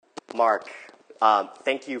Marc,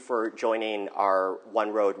 thank you for joining our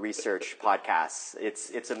One Road Research podcast.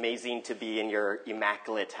 It's amazing to be in your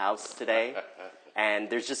immaculate house today, and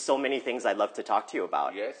there's just so many things I'd love to talk to you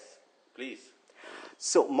about. Yes, please.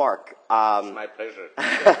 So, Marc, it's my pleasure.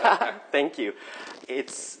 thank you.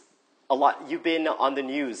 It's a lot. You've been on the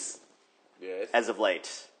news as of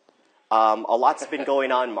late. A lot's been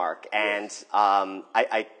going on, Marc, and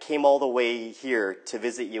I came all the way here to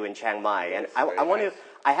visit you in Chiang Mai, and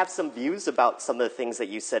I have some views about some of the things that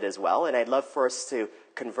you said as well, and I'd love for us to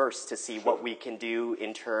converse to see what we can do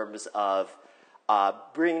in terms of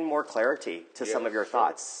bringing more clarity to some of your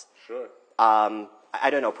thoughts. Sure. I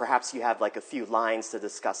don't know, perhaps you have like a few lines to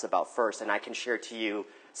discuss about first, and I can share to you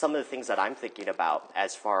some of the things that I'm thinking about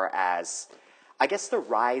as far as, I guess, the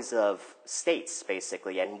rise of states,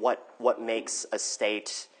 basically, and what makes a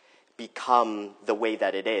state become the way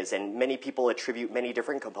that it is. And many people attribute many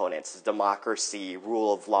different components: democracy,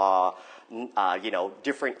 rule of law,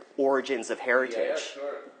 different origins of heritage. Yeah,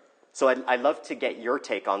 sure. So I'd love to get your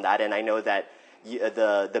take on that. And I know that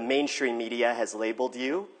the mainstream media has labeled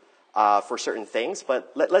you for certain things,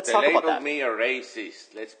 but let's talk about that. They labeled me a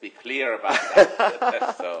racist. Let's be clear about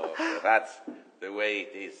that. So that's the way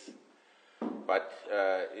it is. But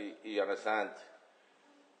you understand,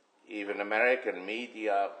 even American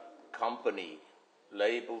media company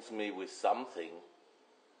labels me with something,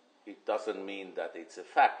 it doesn't mean that it's a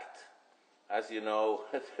fact. As you know,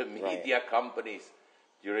 the media companies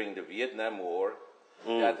during the Vietnam War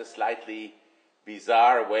had a slightly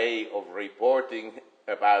bizarre way of reporting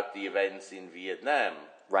about the events in Vietnam,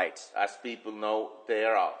 as people know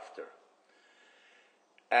thereafter.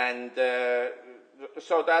 And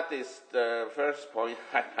so that is the first point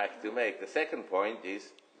I'd like to make. The second point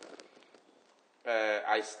is,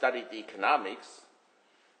 I studied economics,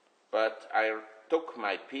 but I took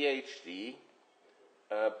my PhD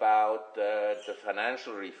about the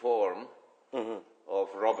financial reform of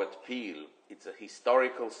Robert Peel. It's a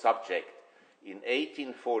historical subject. In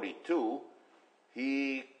 1842,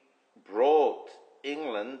 he brought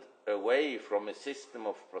England away from a system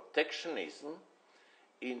of protectionism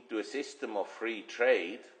into a system of free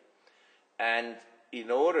trade, and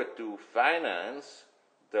in order to finance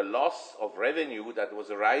the loss of revenue that was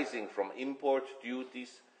arising from import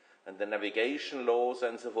duties and the navigation laws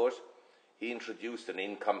and so forth, he introduced an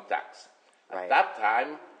income tax. At that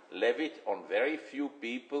time, levied on very few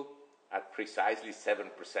people at precisely 7%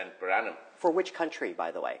 per annum. For which country,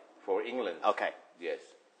 by the way? For England. Okay. Yes.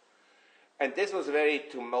 And this was a very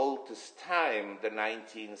tumultuous time, the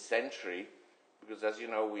 19th century, because as you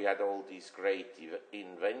know, we had all these great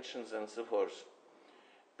inventions and so forth.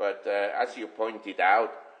 But as you pointed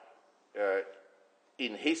out,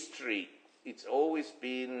 in history, it's always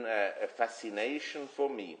been a fascination for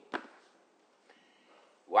me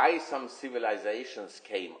why some civilizations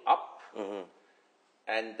came up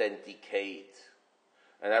and then decayed.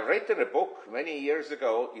 And I've written a book many years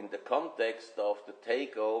ago in the context of the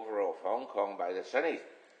takeover of Hong Kong by the Chinese.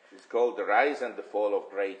 It's called The Rise and the Fall of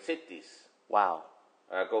Great Cities. Wow.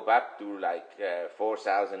 I go back to like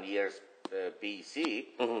 4,000 years BC,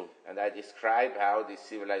 and I describe how these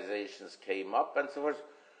civilizations came up and so forth.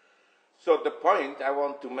 So the point I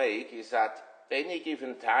want to make is that any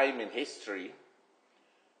given time in history,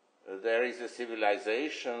 there is a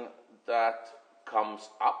civilization that comes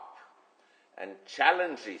up and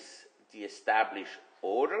challenges the established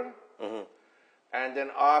order, and then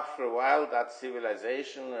after a while that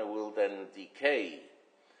civilization will then decay.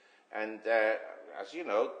 And as you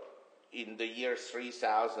know, in the year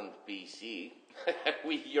 3000 BC,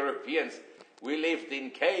 we Europeans, we lived in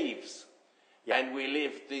caves, and we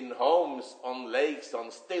lived in homes on lakes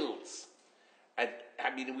on stilts. And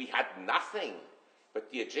I mean, we had nothing. But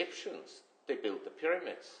the Egyptians, they built the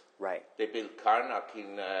pyramids. They built Karnak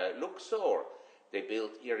in Luxor. They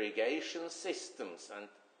built irrigation systems. And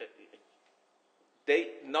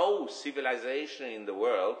no civilization in the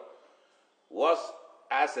world was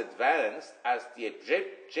as advanced as the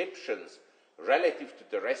Egyptians relative to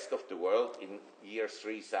the rest of the world in year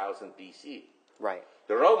 3000 BC.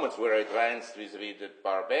 The Romans were advanced with the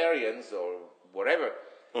barbarians or whatever,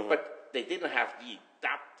 but they didn't have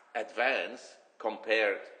that advance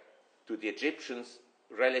compared to the Egyptians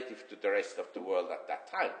relative to the rest of the world at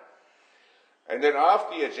that time. And then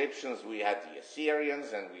after the Egyptians, we had the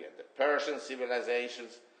Assyrians and we had the Persian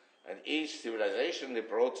civilizations, and each civilization, they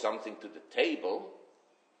brought something to the table.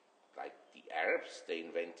 Like the Arabs, they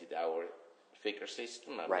invented our figure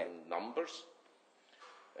system, numbers.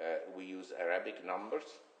 We use Arabic numbers.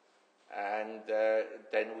 And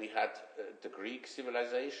then we had the Greek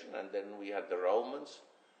civilization, and then we had the Romans.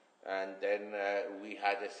 And then we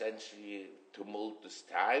had essentially tumultuous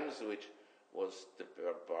times, which was the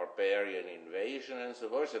barbarian invasion and so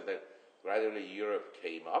forth. And then gradually Europe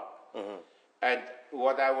came up. Mm-hmm. And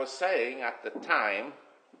what I was saying at the time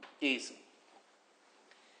is,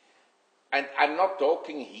 and I'm not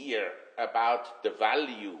talking here about the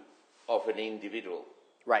value of an individual.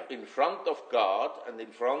 Right. In front of God and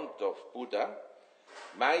in front of Buddha,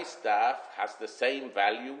 my staff has the same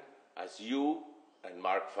value as you and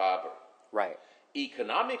Marc Faber. Right.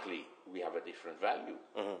 Economically, we have a different value.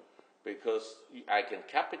 Mm-hmm. Because I can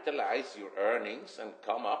capitalize your earnings and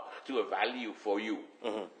come up to a value for you.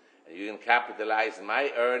 Mm-hmm. And you can capitalize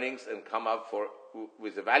my earnings and come up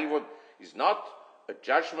with a value. It's not a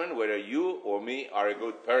judgment whether you or me are a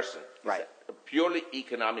good person. Right. It's a purely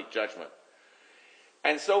economic judgment.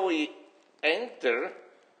 And so we enter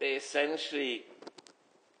essentially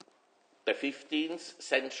the 15th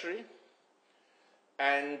century,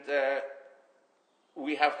 and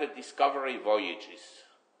we have the discovery voyages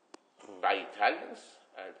by Italians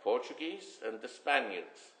and Portuguese and the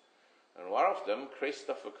Spaniards. And one of them,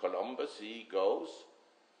 Christopher Columbus, he goes,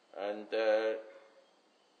 and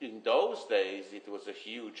in those days it was a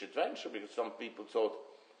huge adventure because some people thought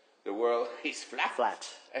the world is flat. Flat.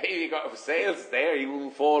 If you got sails there, you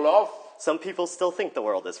will fall off. Some people still think the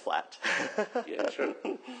world is flat. Yeah, sure.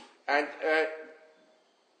 And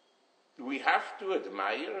we have to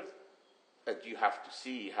admire, and you have to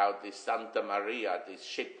see how this Santa Maria, this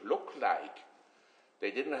ship, looked like.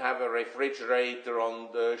 They didn't have a refrigerator on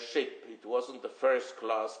the ship. It wasn't the first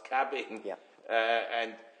class cabin. Yeah.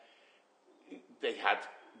 And they had,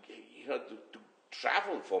 to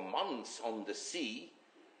travel for months on the sea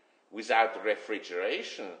without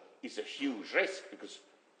refrigeration is a huge risk because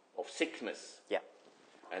of sickness. Yeah.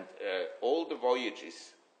 And all the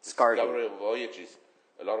voyages, Scarred. discovery voyages,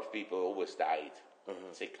 a lot of people always died.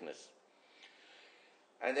 Mm-hmm. Sickness.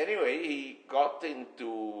 And anyway, he got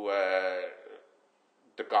into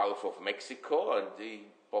the Gulf of Mexico and he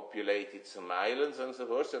populated some islands and so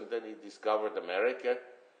forth, and then he discovered America.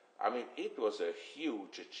 I mean, it was a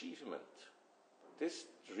huge achievement. This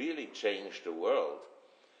really changed the world.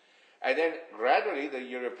 And then gradually the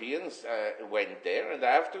Europeans went there, and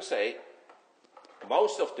I have to say,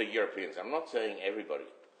 most of the Europeans, I'm not saying everybody,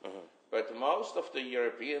 mm-hmm. but most of the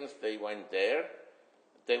Europeans, they went there,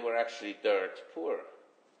 they were actually dirt poor.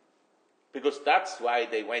 Because that's why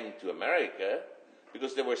they went to America,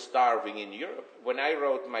 because they were starving in Europe. When I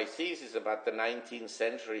wrote my thesis about the 19th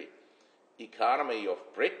century economy of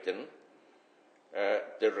Britain,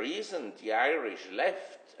 the reason the Irish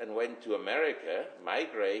left and went to America,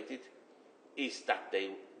 migrated, is that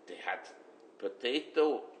they had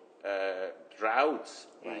potato droughts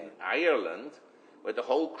in Ireland, where the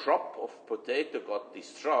whole crop of potato got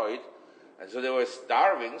destroyed, and so they were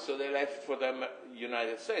starving, so they left for the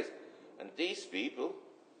United States. And these people,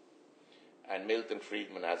 and Milton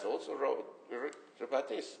Friedman has also wrote about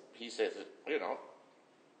this, he says,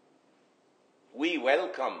 we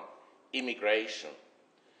welcome immigration,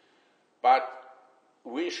 but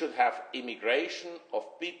we should have immigration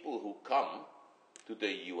of people who come to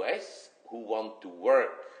the US who want to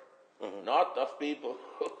work, mm-hmm. not of people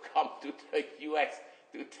who come to the US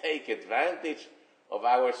to take advantage of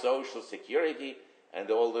our social security and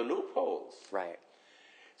all the loopholes. Right.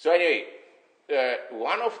 So anyway,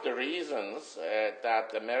 one of the reasons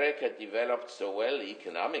that America developed so well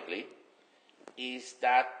economically is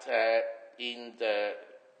that in the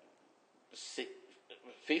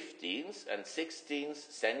 15th and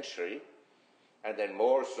 16th century, and then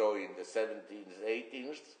more so in the 17th,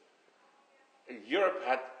 18th, Europe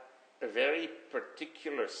had a very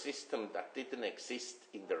particular system that didn't exist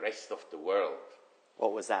in the rest of the world.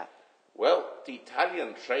 What was that? Well, the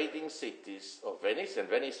Italian trading cities of Venice, and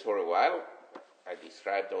Venice for a while, I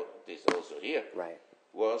described this also here, right.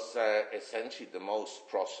 was essentially the most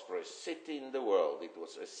prosperous city in the world. It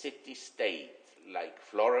was a city-state, like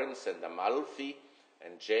Florence and Amalfi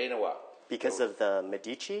and Genoa. Because of the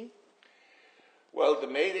Medici? Well, the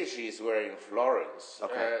Medicis were in Florence.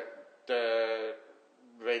 Okay. The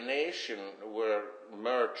Venetian were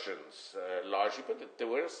merchants, largely, but there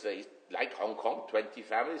were, say, like Hong Kong, 20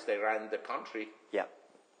 families, they ran the country. Yeah.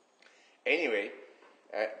 Anyway,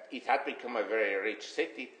 it had become a very rich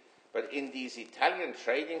city, but in these Italian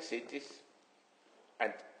trading cities,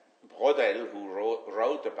 and Brodel, who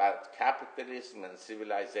wrote about capitalism and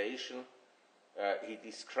civilization, he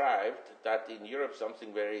described that in Europe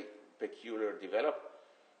something very peculiar developed.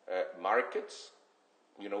 Markets,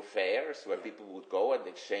 fairs where people would go and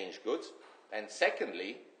exchange goods. And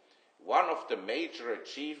secondly, one of the major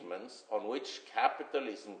achievements on which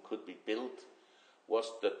capitalism could be built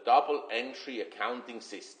was the double entry accounting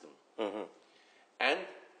system. And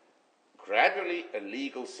gradually a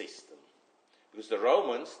legal system. Because the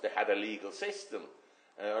Romans, they had a legal system.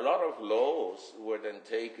 And a lot of laws were then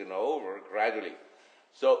taken over gradually.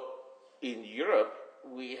 So in Europe,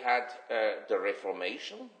 we had the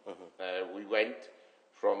Reformation. We went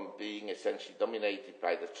from being essentially dominated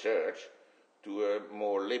by the church to a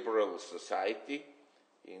more liberal society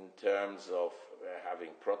in terms of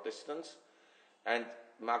having Protestants. And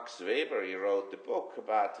Max Weber, he wrote a book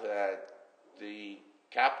about the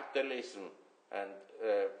capitalism and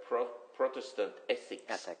Protestant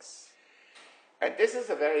ethics. And this is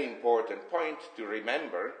a very important point to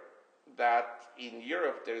remember, that in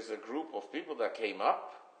Europe there's a group of people that came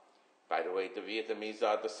up. By the way, the Vietnamese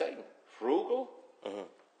are the same. Frugal,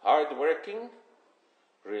 hardworking,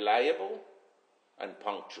 reliable, and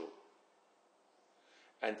punctual.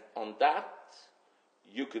 And on that,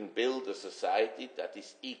 you can build a society that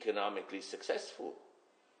is economically successful.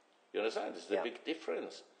 You understand? There's a big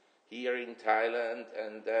difference here in Thailand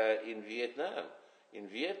and in Vietnam. In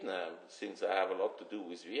Vietnam, since I have a lot to do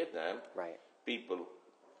with Vietnam, people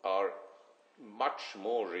are much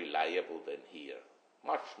more reliable than here.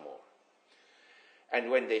 Much more. And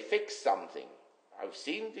when they fix something, I've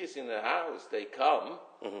seen this in a house, they come,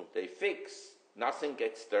 they fix, nothing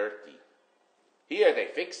gets dirty. Here they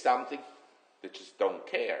fix something, they just don't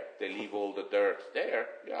care. They leave all the dirt there.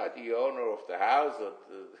 Yeah, the owner of the house,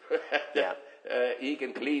 he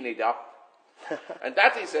can clean it up. And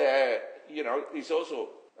that is, is also,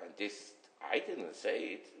 and this, I didn't say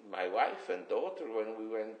it, my wife and daughter, when we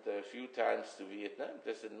went a few times to Vietnam,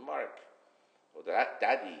 they said, Mark, or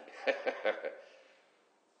Daddy,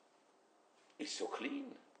 it's so clean.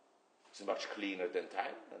 It's much cleaner than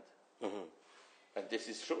Thailand. And this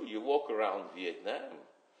is true. You walk around Vietnam,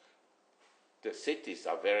 the cities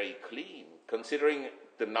are very clean, considering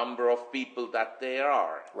the number of people that there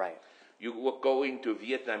are. You go into a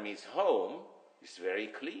Vietnamese home, it's very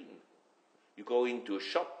clean. You go into a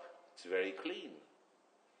shop, it's very clean.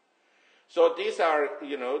 So these are,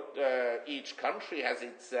 each country has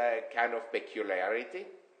its kind of peculiarity.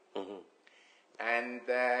 And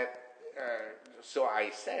so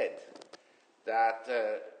I said that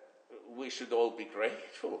we should all be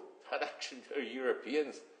grateful that actually the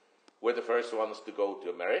Europeans were the first ones to go to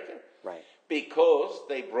America. Because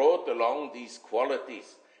they brought along these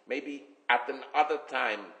qualities. Maybe at another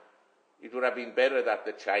time it would have been better that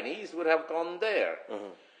the Chinese would have gone there.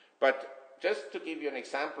 But just to give you an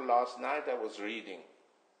example, last night I was reading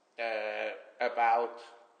about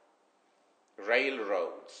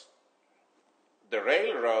railroads. The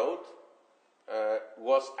railroad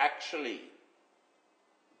was actually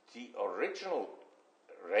the original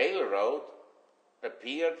railroad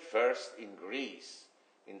appeared first in Greece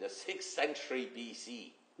in the 6th century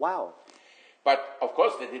BC. Wow. But of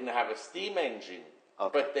course they didn't have a steam engine.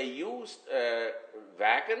 But they used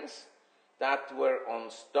wagons that were on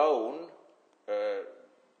stone.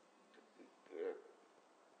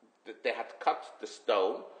 They had cut the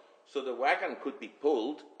stone so the wagon could be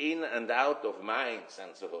pulled in and out of mines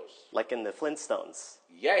and so forth. Like in the Flintstones.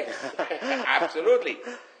 Yes, absolutely.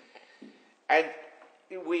 And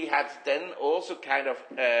we had then also kind of,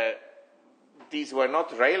 these were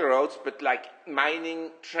not railroads, but like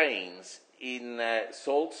mining trains in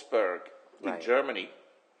Salzburg in Germany.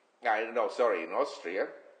 In Austria.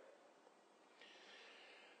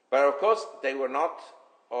 But of course, they were not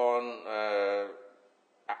on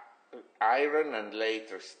iron and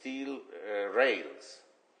later steel rails.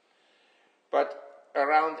 But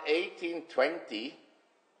around 1820,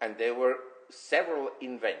 and there were several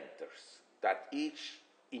inventors that each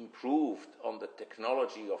improved on the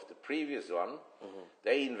technology of the previous one.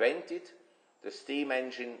 They invented the steam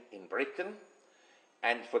engine in Britain,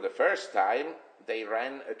 and for the first time, they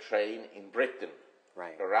ran a train in Britain,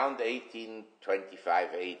 around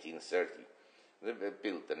 1825, 1830. They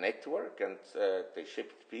built the network and they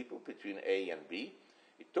shipped people between A and B.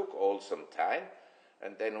 It took all some time,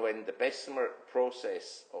 and then when the Bessemer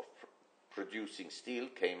process of producing steel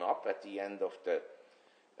came up at the end of the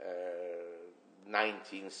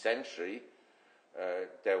 19th century,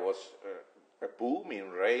 there was a boom in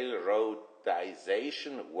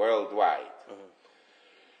railroadization worldwide.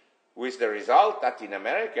 With the result that in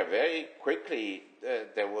America very quickly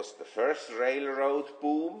there was the first railroad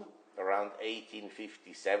boom around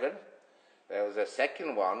 1857. There was a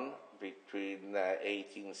second one between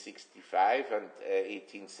 1865 and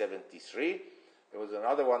 1873. There was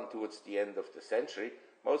another one towards the end of the century.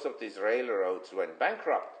 Most of these railroads went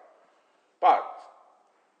bankrupt. But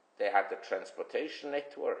they had the transportation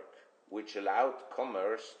network, which allowed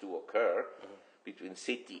commerce to occur between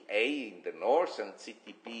city A in the north and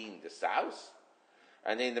city B in the south.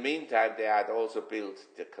 And in the meantime, they had also built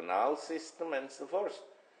the canal system and so forth.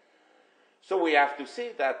 So we have to see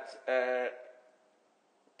that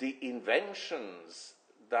the inventions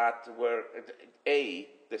that were,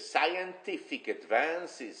 the scientific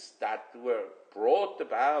advances that were brought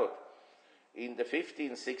about in the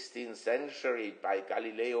 15th, 16th century by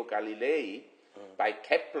Galileo Galilei, by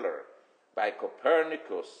Kepler, by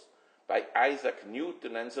Copernicus, by Isaac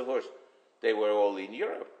Newton and so forth, they were all in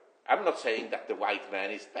Europe. I'm not saying that the white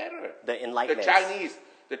man is better. The Enlightenment.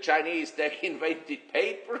 The Chinese, they invented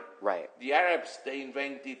paper. Right. The Arabs, they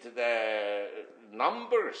invented the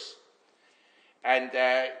numbers. And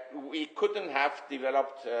we couldn't have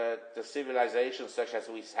developed the civilization such as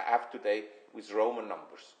we have today with Roman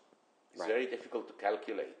numbers. It's very difficult to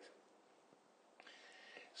calculate.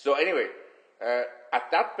 So anyway,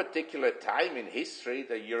 at that particular time in history,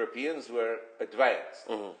 the Europeans were advanced.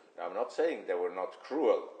 Now, I'm not saying they were not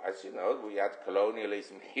cruel. As you know, we had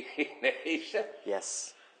colonialism in Asia.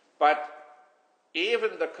 Yes. But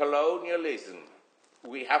even the colonialism,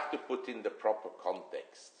 we have to put in the proper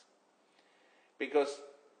context. Because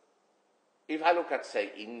if I look at,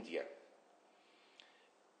 say, India,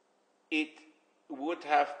 it would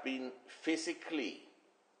have been physically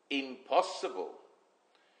impossible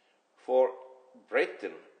for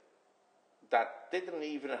Britain, that didn't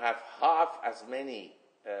even have half as many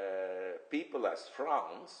people as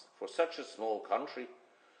France, for such a small country,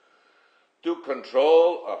 to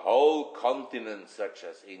control a whole continent such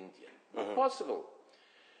as India. Not possible.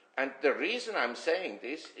 And the reason I'm saying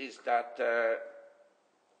this is that,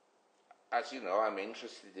 as you know, I'm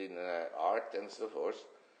interested in art and so forth,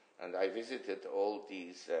 and I visited all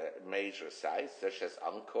these major sites, such as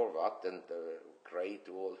Angkor Wat and the Great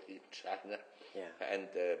Wall in China, and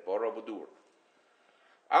Borobudur.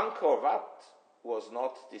 Angkor Wat was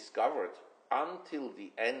not discovered until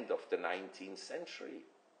the end of the 19th century.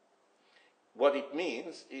 What it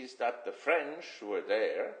means is that the French were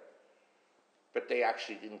there, but they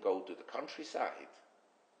actually didn't go to the countryside.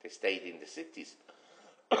 They stayed in the cities,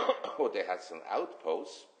 or they had some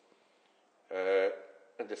outposts.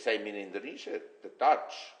 And the same in Indonesia. The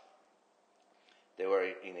Dutch, they were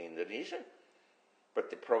in Indonesia, but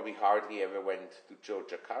they probably hardly ever went to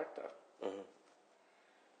Yogyakarta.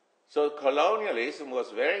 So colonialism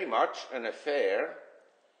was very much an affair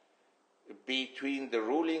between the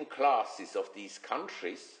ruling classes of these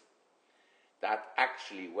countries that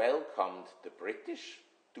actually welcomed the British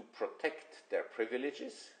to protect their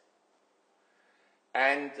privileges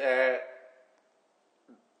and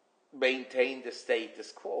maintain the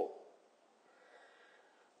status quo.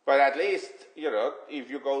 But at least, you know, if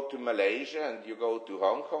you go to Malaysia and you go to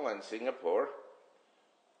Hong Kong and Singapore,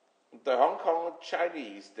 the Hong Kong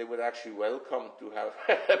Chinese, they would actually welcome to have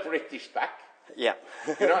a British back. Yeah.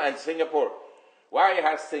 You know, and Singapore, why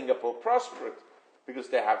has Singapore prospered? Because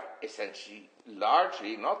they have essentially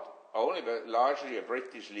largely, not only, but largely a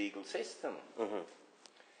British legal system.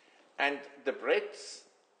 And the Brits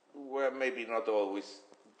were maybe not always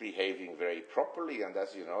behaving very properly, and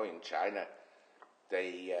as you know, in China,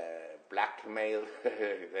 they blackmailed,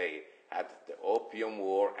 they had the Opium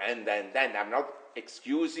War, and then I'm not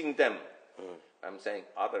excusing them. I'm saying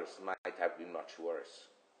others might have been much worse.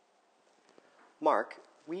 Mark,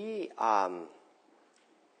 we,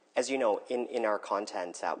 as you know, in our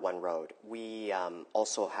content at One Road, we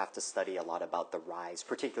also have to study a lot about the rise,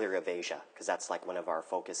 particularly of Asia, because that's like one of our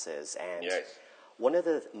focuses. And one of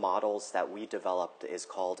the models that we developed is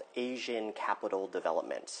called Asian Capital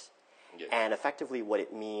Development. And effectively what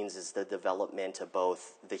it means is the development of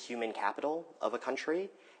both the human capital of a country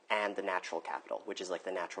and the natural capital, which is like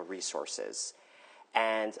the natural resources.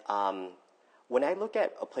 And when I look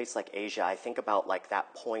at a place like Asia, I think about like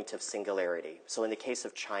that point of singularity. So in the case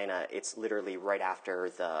of China, it's literally right after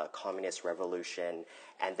the communist revolution,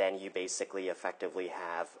 and then you basically effectively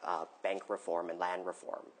have bank reform and land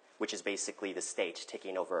reform, which is basically the state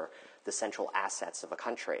taking over the central assets of a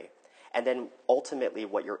country. And then ultimately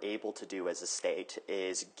what you're able to do as a state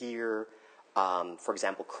is gear, for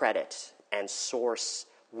example, credit and source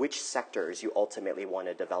which sectors you ultimately want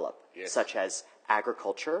to develop, such as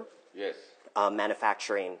agriculture,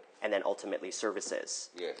 manufacturing, and then ultimately services.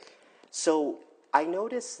 So I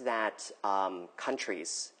noticed that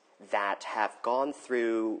countries that have gone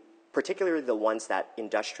through, particularly the ones that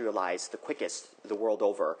industrialized the quickest the world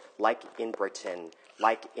over, like in Britain,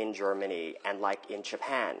 like in Germany, and like in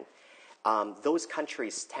Japan, those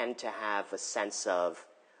countries tend to have a sense of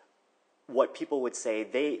what people would say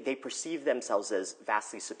they perceive themselves as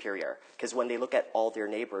vastly superior. Because when they look at all their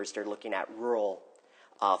neighbors, they're looking at rural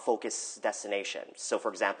focused destinations. So,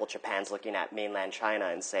 for example, Japan's looking at mainland China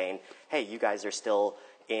and saying, hey, you guys are still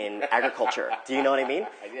in agriculture. Do you know what I mean?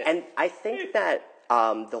 Yes. And I think that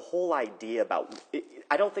the whole idea about,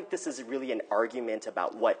 I don't think this is really an argument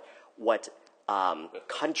about what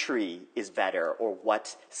country is better or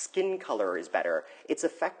what skin color is better. It's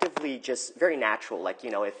effectively just very natural. Like,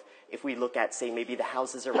 if we look at, say, maybe the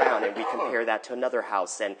houses around and we compare that to another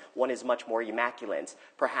house and one is much more immaculate,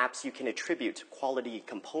 perhaps you can attribute quality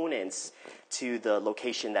components to the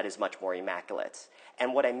location that is much more immaculate.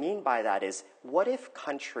 And what I mean by that is, what if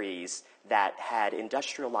countries that had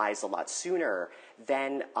industrialized a lot sooner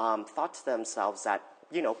then thought to themselves that,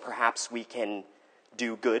 perhaps we can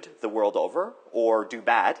do good the world over, or do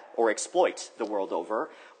bad, or exploit the world over,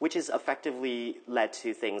 which has effectively led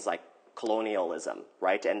to things like colonialism,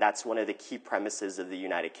 right? And that's one of the key premises of the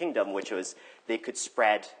United Kingdom, which was they could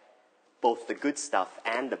spread both the good stuff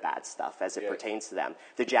and the bad stuff as it pertains to them.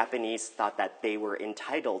 The Japanese thought that they were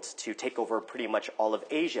entitled to take over pretty much all of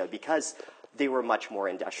Asia because they were much more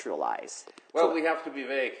industrialized. Well, we have to be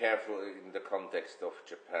very careful in the context of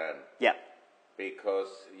Japan. Yeah. Because,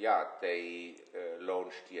 they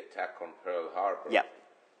launched the attack on Pearl Harbor. Yeah.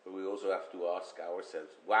 But we also have to ask ourselves,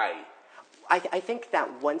 why? I think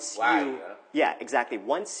that once you... Yeah, exactly.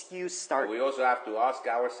 Once you start... But we also have to ask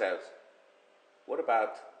ourselves, what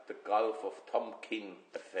about the Gulf of Tonkin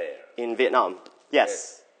affair? In Vietnam.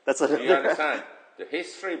 Yes. That's Do you understand? The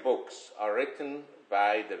history books are written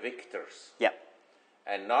by the victors. Yeah.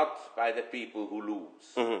 And not by the people who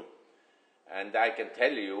lose. Mm-hmm. And I can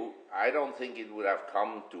tell you, I don't think it would have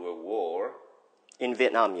come to a war. In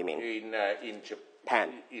Vietnam, you mean? In Japan.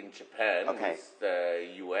 In Japan, okay. With the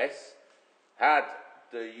U.S. Had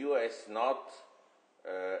the U.S. not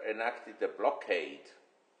enacted a blockade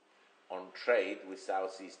on trade with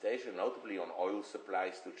Southeast Asia, notably on oil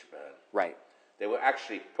supplies to Japan. Right. They were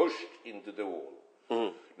actually pushed into the wall.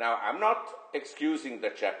 Mm-hmm. Now, I'm not excusing the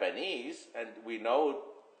Japanese, and we know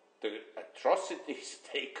the atrocities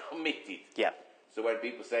they committed. Yeah. So when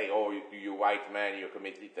people say, oh, you white man, you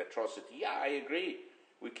committed atrocity, yeah, I agree.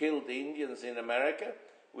 We killed the Indians in America.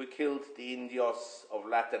 We killed the Indios of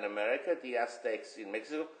Latin America, the Aztecs in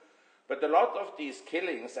Mexico. But a lot of these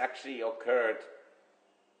killings actually occurred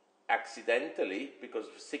accidentally because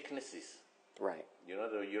of sicknesses. Right.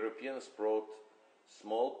 The Europeans brought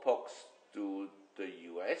smallpox to the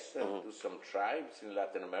U.S. and to some tribes in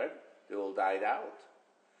Latin America. They all died out.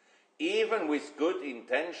 Even with good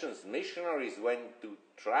intentions, missionaries went to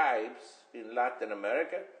tribes in Latin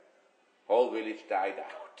America, whole village died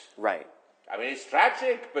out. Right. I mean, it's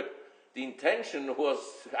tragic, but the intention was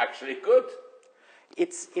actually good.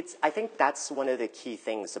 I think that's one of the key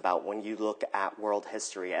things about when you look at world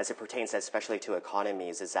history, as it pertains especially to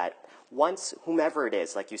economies, is that once, whomever it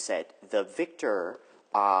is, like you said, the victor,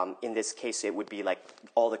 in this case it would be like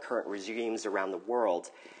all the current regimes around the world,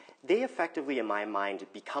 they effectively, in my mind,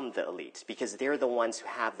 become the elite because they're the ones who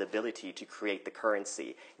have the ability to create the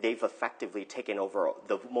currency. They've effectively taken over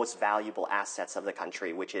the most valuable assets of the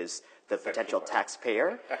country, which is the potential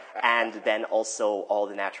taxpayer and then also all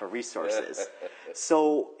the natural resources.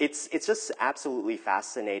 So it's just absolutely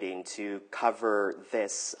fascinating to cover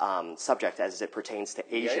this subject as it pertains to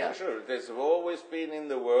Asia. Yeah, sure. There's always been in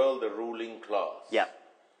the world a ruling class. Yeah.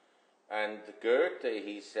 And Goethe,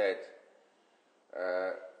 he said,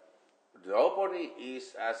 nobody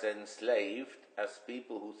is as enslaved as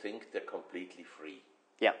people who think they're completely free.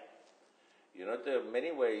 Yeah. There are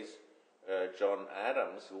many ways John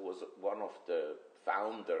Adams, who was one of the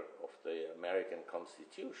founder of the American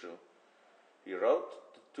Constitution, he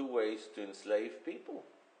wrote the 2 ways to enslave people.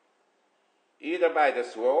 Either by the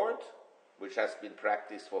sword, which has been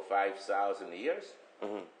practiced for 5,000 years,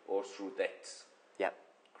 or through debts. Yeah.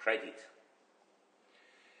 Credit.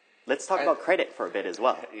 Let's talk about credit for a bit as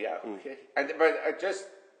well. Yeah, okay. But just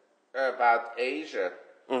about Asia,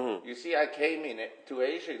 you see, I came to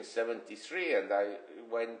Asia in 1973, and I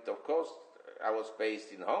went, of course, I was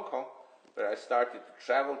based in Hong Kong, but I started to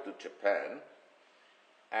travel to Japan,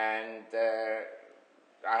 and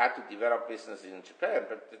I had to develop business in Japan,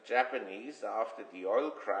 but the Japanese, after the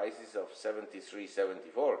oil crisis of 73,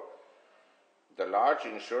 74, the large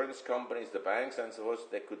insurance companies, the banks and so forth,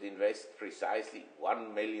 they could invest precisely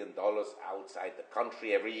 $1 million outside the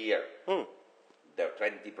country every year. There are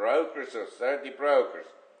 20 brokers or 30 brokers.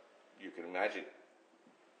 You can imagine.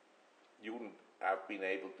 You wouldn't have been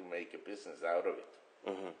able to make a business out of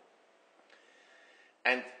it.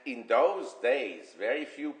 And in those days, very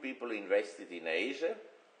few people invested in Asia.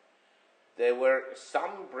 There were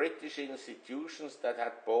some British institutions that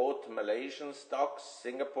had bought Malaysian stocks,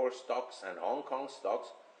 Singapore stocks, and Hong Kong stocks,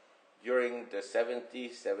 during the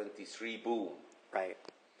 73 boom. Right.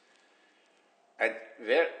 And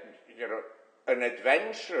there, an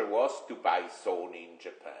adventure was to buy Sony in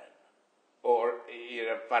Japan, or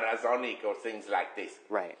Panasonic, or things like this.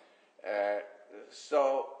 Right.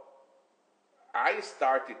 So I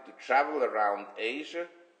started to travel around Asia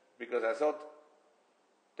because I thought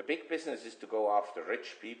the big business is to go after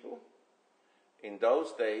rich people. In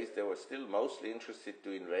those days, they were still mostly interested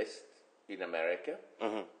to invest in America.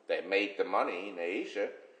 Mm-hmm. They made the money in Asia,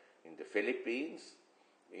 in the Philippines,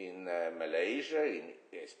 in Malaysia,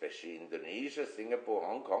 especially Indonesia, Singapore,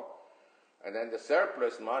 Hong Kong. And then the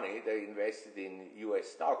surplus money they invested in US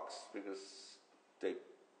stocks because they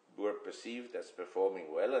were perceived as performing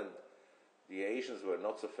well, and the Asians were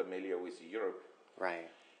not so familiar with Europe. Right.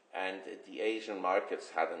 And the Asian markets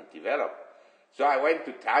hadn't developed. So I went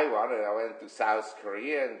to Taiwan, and I went to South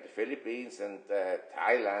Korea and the Philippines and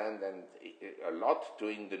Thailand, and a lot to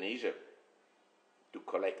Indonesia to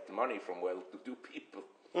collect money from well-to-do people.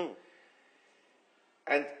 Mm.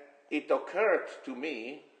 And it occurred to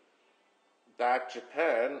me that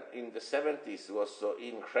Japan in the 70s was so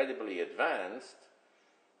incredibly advanced,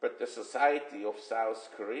 but the society of South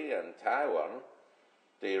Korea and Taiwan,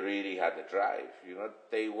 they really had a drive.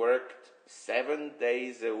 They worked 7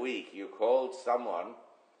 days a week. You called someone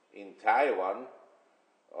in Taiwan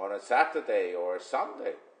on a Saturday or a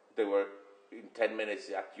Sunday, they were in 10 minutes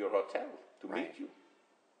at your hotel to meet you.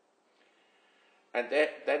 And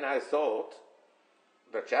then I thought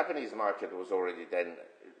the Japanese market was already then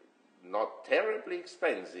not terribly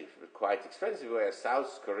expensive, but quite expensive, whereas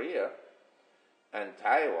South Korea and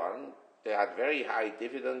Taiwan, they had very high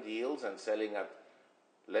dividend yields and selling at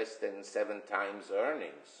less than 7 times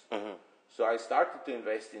earnings. Mm-hmm. So I started to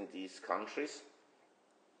invest in these countries.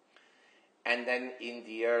 And then in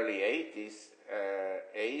the early 80s,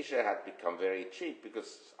 Asia had become very cheap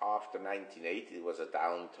because after 1980 it was a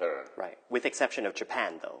downturn. Right. With exception of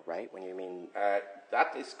Japan, though, right? When you mean...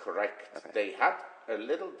 that is correct. Okay. They had a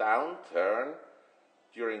little downturn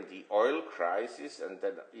during the oil crisis and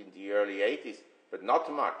then in the early 80s, but not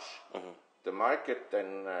much. Mm-hmm. The market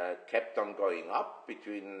then kept on going up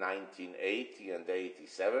between 1980 and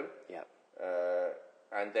 87. Yep.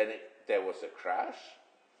 And then there was a crash.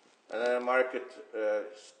 And then the market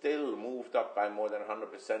still moved up by more than 100%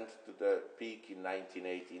 to the peak in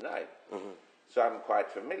 1989. Mm-hmm. So I'm quite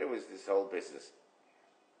familiar with this whole business.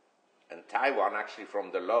 And Taiwan, actually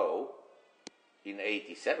from the low in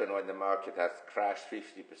 87, when the market had crashed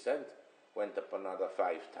 50%, went up another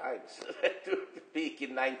 5 times to the peak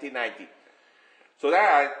in 1990. So there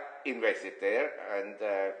I invested there, and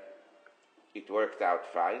it worked out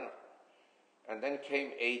fine. And then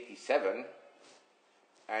came 87,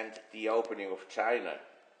 and the opening of China.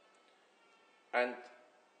 And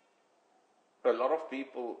a lot of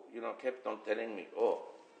people, kept on telling me,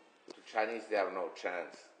 the Chinese, they have no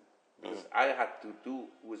chance. Because I had to do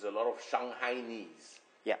with a lot of Shanghainese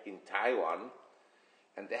in Taiwan,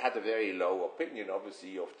 and they had a very low opinion,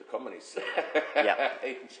 obviously, of the communists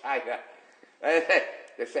in China. And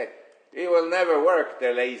they said, it will never work,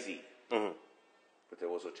 they're lazy. Mm-hmm. But they're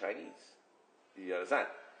also Chinese. Do you understand?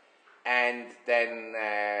 And then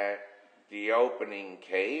the opening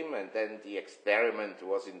came, and then the experiment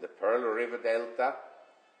was in the Pearl River Delta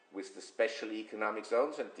with the special economic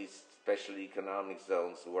zones, and these special economic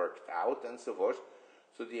zones worked out and so forth.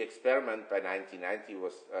 So the experiment by 1990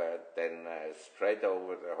 was then spread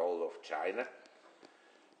over the whole of China.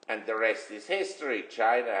 And the rest is history.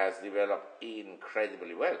 China has developed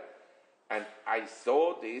incredibly well. And I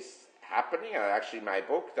saw this happening. Actually, my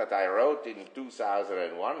book that I wrote in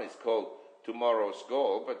 2001 is called Tomorrow's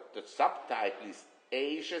Goal, but the subtitle is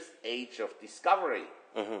Asia's Age of Discovery.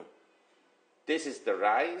 Mm-hmm. This is the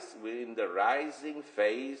rise, we're in the rising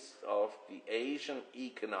phase of the Asian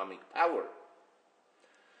economic power.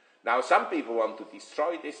 Now, some people want to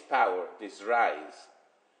destroy this power, this rise,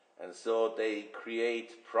 and so they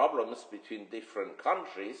create problems between different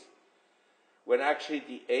countries when actually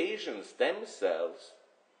the Asians themselves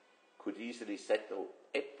could easily settle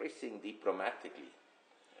everything diplomatically.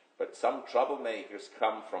 But some troublemakers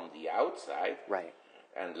come from the outside, right?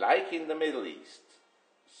 And like in the Middle East,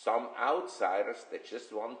 some outsiders that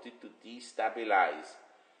just wanted to destabilize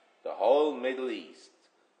the whole Middle East,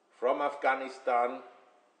 from Afghanistan,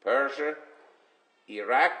 Persia,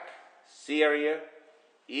 Iraq, Syria,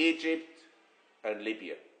 Egypt, and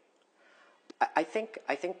Libya. I think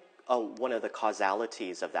one of the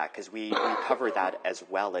causalities of that, because we cover that as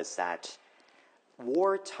well, is that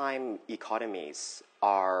wartime economies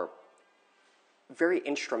are very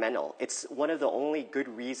instrumental. It's one of the only good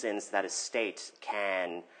reasons that a state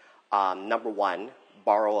can, number one,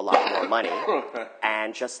 borrow a lot more money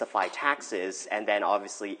and justify taxes and then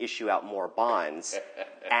obviously issue out more bonds.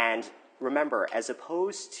 And remember, as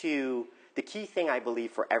opposed to the key thing I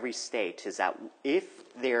believe for every state is that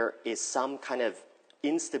if there is some kind of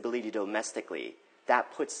instability domestically,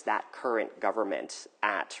 that puts that current government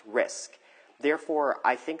at risk. Therefore,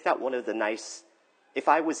 I think that one of the if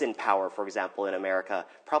I was in power, for example, in America,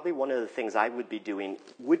 probably one of the things I would be doing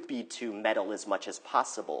would be to meddle as much as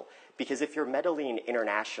possible. Because if you're meddling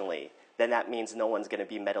internationally, then that means no one's going to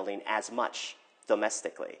be meddling as much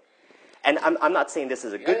domestically. And I'm not saying this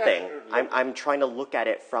is a good thing. Sure. I'm trying to look at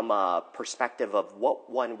it from a perspective of what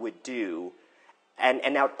one would do.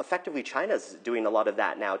 And now, effectively, China's doing a lot of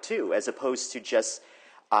that now, too, as opposed to just,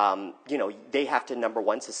 they have to, number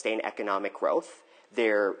one, sustain economic growth.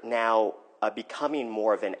 They're now becoming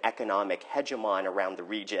more of an economic hegemon around the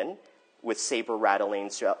region with saber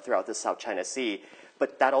rattlings throughout the South China Sea.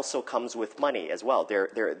 But that also comes with money as well.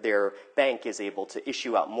 Their bank is able to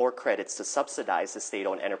issue out more credits to subsidize the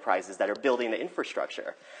state-owned enterprises that are building the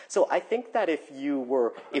infrastructure. So I think that if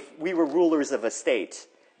we were rulers of a state,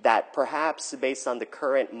 that perhaps based on the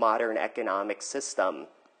current modern economic system,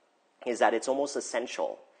 is that it's almost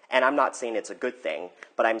essential. And I'm not saying it's a good thing,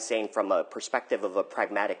 but I'm saying from a perspective of a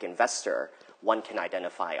pragmatic investor, one can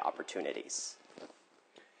identify opportunities.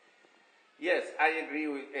 Yes, I agree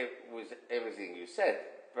with everything you said,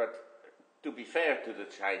 but to be fair to the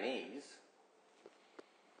Chinese,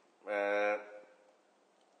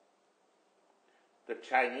 the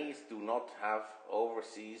Chinese do not have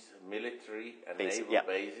overseas military and naval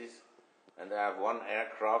bases, and they have one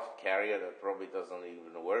aircraft carrier that probably doesn't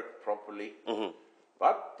even work properly. Mm-hmm.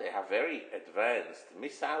 But they have very advanced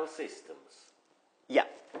missile systems. Yeah.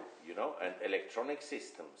 And electronic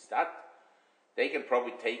systems that they can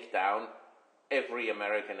probably take down every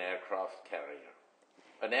American aircraft carrier.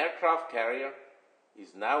 An aircraft carrier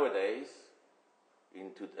is nowadays,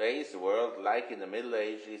 in today's world, like in the Middle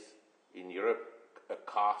Ages in Europe, a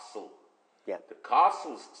castle. Yeah. The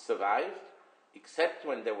castles survived, except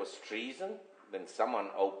when there was treason. Then someone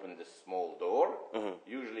opened a small door, mm-hmm.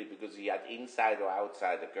 usually because he had inside or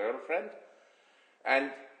outside a girlfriend.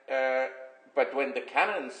 And but when the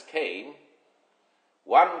cannons came,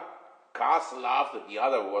 one castle after the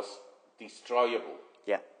other was destroyable.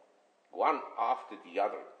 Yeah. One after the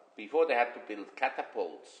other. Before they had to build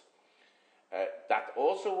catapults. That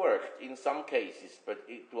also worked in some cases, but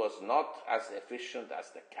it was not as efficient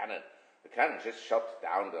as the cannon. The cannon just shut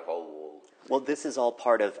down the whole wall. Well, this is all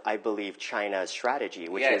part of, I believe, China's strategy,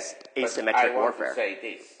 which is asymmetric warfare. I want to say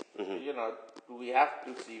this. Mm-hmm. We have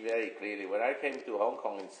to see very clearly. When I came to Hong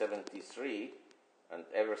Kong in 1973, and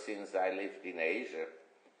ever since I lived in Asia,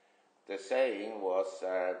 the saying was,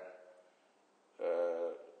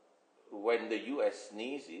 when the US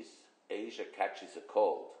sneezes, Asia catches a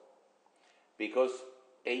cold. Because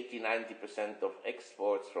 80-90% of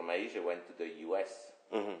exports from Asia went to the US.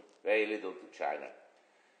 Mm-hmm. Very little to China.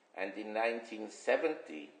 And in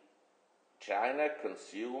 1970, China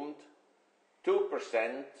consumed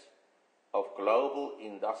 2% of global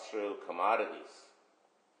industrial commodities.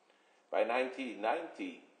 By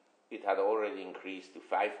 1990, it had already increased to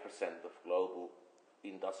 5% of global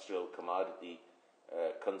industrial commodity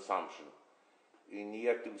consumption. In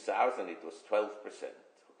year 2000, it was 12%.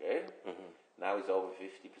 Okay? Mm-hmm. Now it's over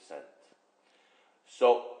 50%.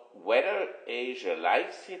 So whether Asia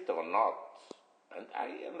likes it or not, and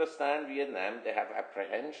I understand Vietnam, they have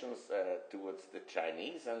apprehensions towards the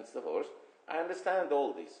Chinese and so forth. I understand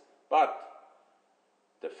all this. But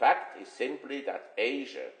the fact is simply that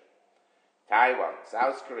Asia, Taiwan,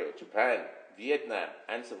 South Korea, Japan, Vietnam,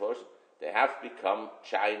 and so forth, they have become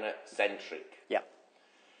China-centric. Yeah.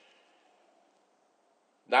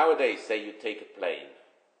 Nowadays, say you take a plane.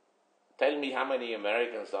 Tell me how many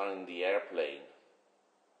Americans are in the airplane.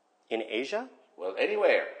 In Asia? Well,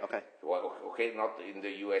 anywhere. Okay. Well, okay, not in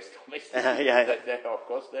the U.S. domestic. Yeah. Of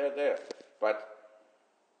course, they're there. But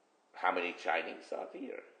how many Chinese are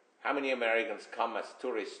here? How many Americans come as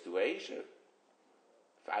tourists to Asia?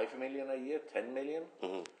 5 million a year? 10 million?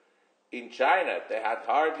 Mm-hmm. In China, they had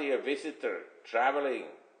hardly a visitor traveling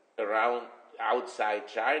around outside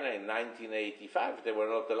China in 1985. They were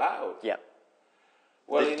not allowed. Yeah.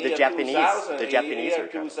 Well, the Japanese in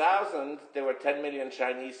 2000, there were 10 million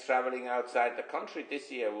Chinese traveling outside the country.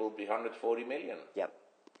 This year will be 140 million. Yep.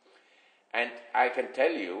 And I can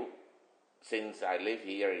tell you, since I live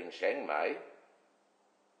here in Chiang Mai,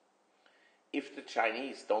 if the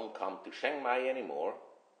Chinese don't come to Chiang Mai anymore,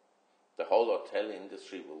 the whole hotel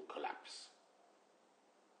industry will collapse.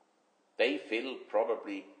 They fill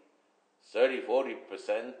probably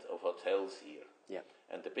 30-40% of hotels here. Yeah.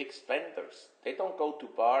 And the big spenders, they don't go to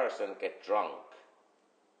bars and get drunk,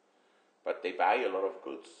 but they buy a lot of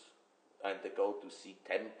goods, and they go to see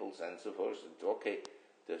temples and so forth. And okay,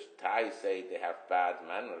 the Thais say they have bad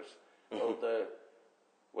manners. Well,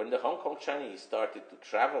 when the Hong Kong Chinese started to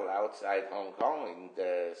travel outside Hong Kong in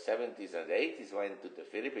the 70s and 80s, went to the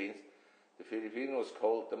Philippines, the Filipinos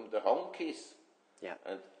called them the honkies. Yeah.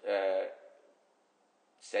 And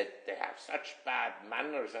said they have such bad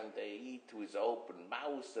manners and they eat with open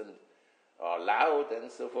mouths and are loud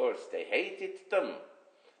and so forth. They hated them.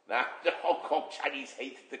 Now the Hong Kong Chinese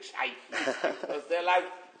hated the Chinese because they're like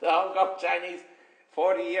the Hong Kong Chinese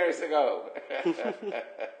 40 years ago.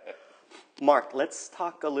 Mark, let's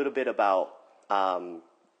talk a little bit about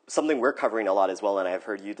something we're covering a lot as well, and I've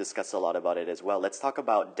heard you discuss a lot about it as well. Let's talk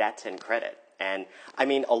about debt and credit. And I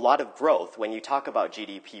mean, a lot of growth, when you talk about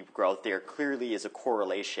GDP growth, there clearly is a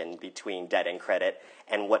correlation between debt and credit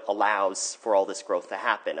and what allows for all this growth to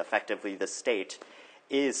happen. Effectively, the state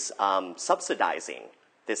is subsidizing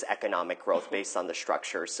this economic growth based on the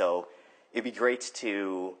structure. So it'd be great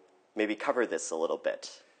to maybe cover this a little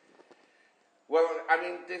bit. Well, I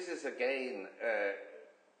mean, this is again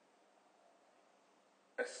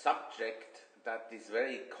a subject that is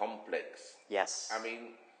very complex. Yes. I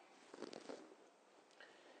mean,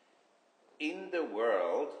 in the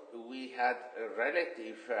world, we had a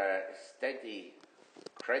relative steady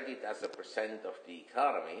credit as a percent of the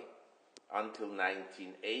economy until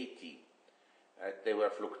 1980. There were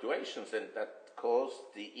fluctuations, and that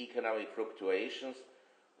caused the economic fluctuations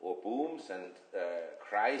or booms and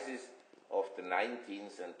crises of the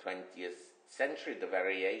 19th and 20th century, the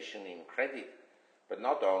variation in credit. But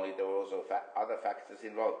not only, there were also other factors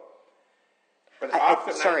involved. But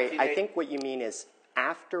I think what you mean is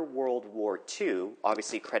after World War II,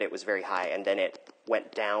 obviously credit was very high, and then it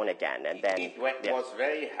went down again, and then it was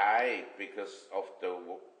very high because of the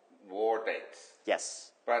war debts.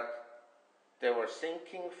 Yes. But there were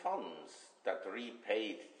sinking funds that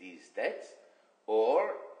repaid these debts,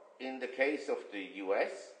 or in the case of the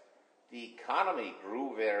US, the economy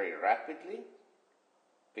grew very rapidly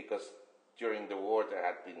because during the war there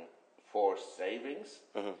had been forced savings.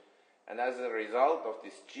 Mm-hmm. And as a result of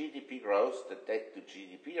this GDP growth, the debt to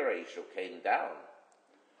GDP ratio came down.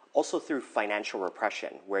 Also through financial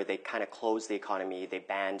repression, where they kind of closed the economy, they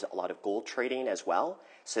banned a lot of gold trading as well,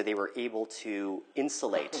 so they were able to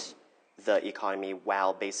insulate the economy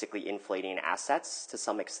while basically inflating assets to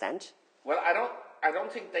some extent. Well, I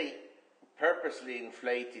don't think they purposely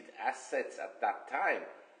inflated assets at that time.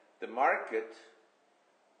 The market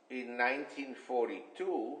in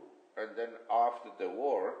 1942 and then after the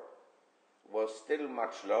war was still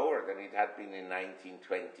much lower than it had been in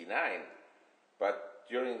 1929. But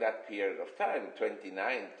during that period of time,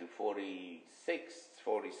 29 to 46,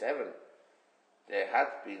 47, there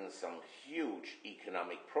had been some huge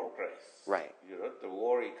economic progress. Right. You know, the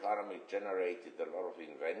war economy generated a lot of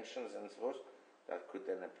inventions and so forth that could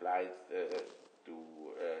then apply to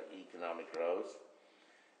economic growth.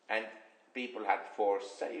 And people had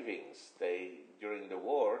forced savings. During the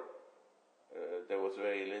war, there was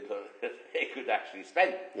very little they could actually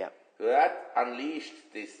spend. Yeah. So that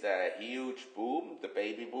unleashed this huge boom, the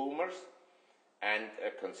baby boomers, and a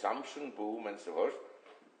consumption boom and so forth.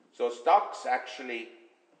 So stocks actually,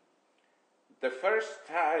 the first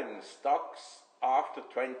time stocks after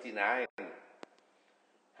 29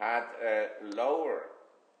 had a lower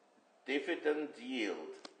dividend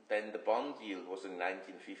yield than the bond yield was in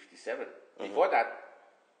 1957. Mm-hmm. Before that,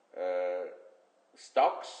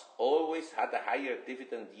 stocks always had a higher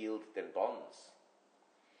dividend yield than bonds.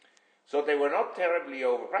 So they were not terribly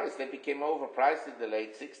overpriced. They became overpriced in the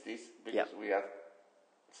late 60s because we had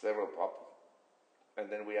several pops. And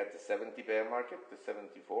then we had the 70 bear market, the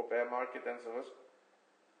 74 bear market, and so forth.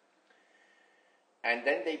 And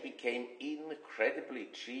then they became incredibly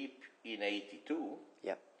cheap in 82.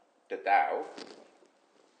 Yeah. The Dow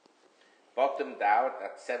bottomed out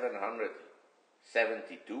at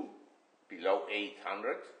 772, below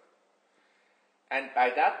 800. And by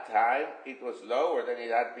that time, it was lower than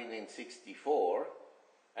it had been in 64.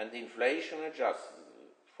 And inflation adjusted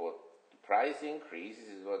for the price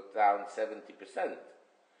increases, it was down 70%.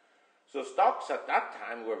 So stocks at that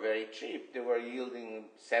time were very cheap. They were yielding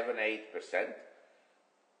 7-8%.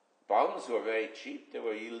 Bonds were very cheap. They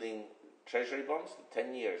were yielding treasury bonds, the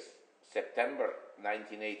 10 years, September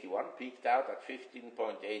 1981, peaked out at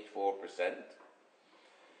 15.84%.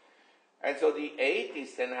 And so the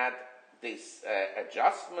 80s then had this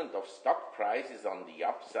adjustment of stock prices on the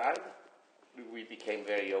upside. We became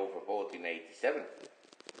very overbought in 87.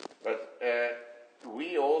 But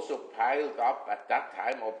we also piled up at that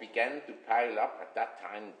time, or began to pile up at that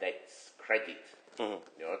time, debts, credit.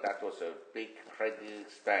 That was a big credit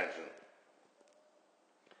expansion.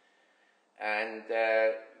 And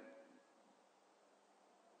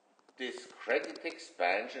this credit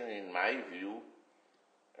expansion, in my view,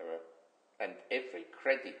 and every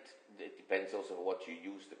credit, it depends also on what you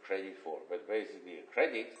use the credit for, but basically a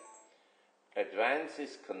credit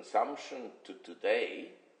advances consumption to today,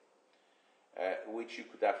 which you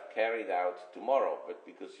could have carried out tomorrow, but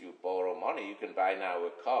because you borrow money, you can buy now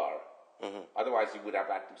a car. Otherwise, you would have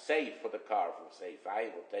had to save for the car for, say, 5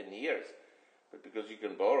 or 10 years. But because you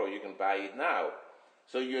can borrow, you can buy it now.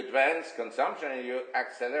 So you advance consumption and you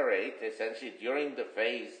accelerate, essentially, during the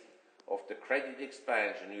phase of the credit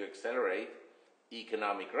expansion, you accelerate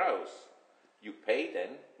economic growth. You pay then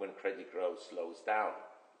when credit growth slows down.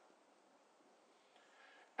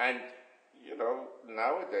 And,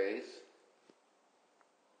 nowadays,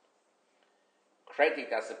 credit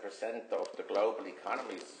as a percent of the global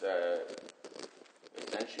economy is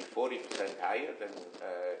essentially 40% higher than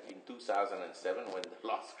in 2007 when the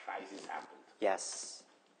last crisis happened. Yes.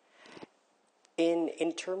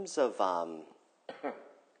 In terms of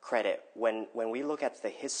credit, when we look at the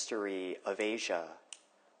history of Asia,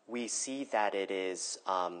 we see that it is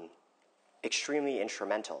extremely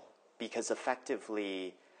instrumental because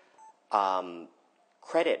effectively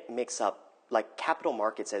credit makes up, like capital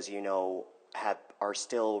markets, as you know, are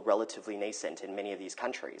still relatively nascent in many of these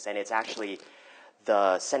countries. And it's actually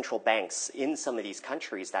the central banks in some of these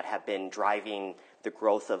countries that have been driving the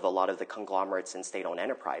growth of a lot of the conglomerates and state-owned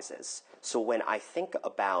enterprises. So when I think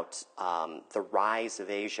about the rise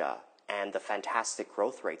of Asia and the fantastic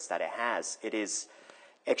growth rates that it has, it is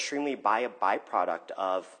extremely a byproduct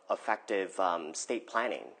of effective state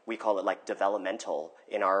planning. We call it like developmental.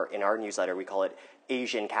 In our newsletter, we call it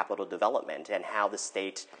Asian capital development, and how the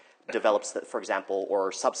state develops, for example,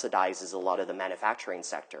 or subsidizes a lot of the manufacturing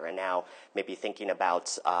sector, and now maybe thinking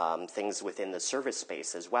about things within the service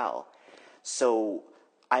space as well. So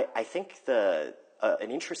I think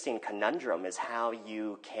an interesting conundrum is how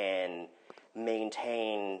you can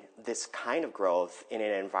maintain this kind of growth in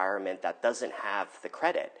an environment that doesn't have the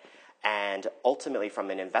credit. And ultimately, from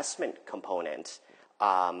an investment component,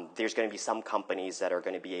 there's going to be some companies that are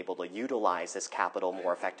going to be able to utilize this capital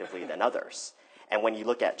more effectively than others. And when you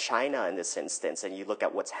look at China in this instance, and you look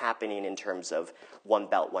at what's happening in terms of One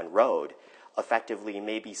Belt, One Road, effectively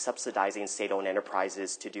maybe subsidizing state-owned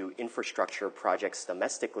enterprises to do infrastructure projects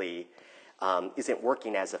domestically isn't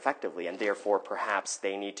working as effectively, and therefore perhaps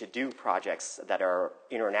they need to do projects that are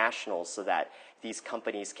international so that these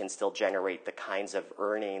companies can still generate the kinds of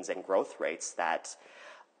earnings and growth rates that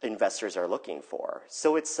investors are looking for.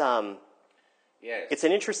 So it's yes, it's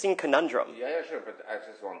an interesting conundrum. Yeah, sure, but I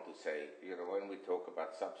just want to say, when we talk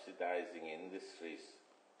about subsidizing industries,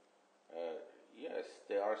 yes,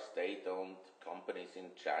 there are state-owned companies in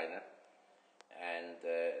China, and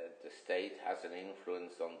the state has an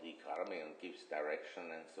influence on the economy and gives direction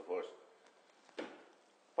and so forth.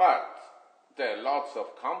 But there are lots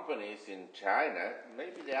of companies in China,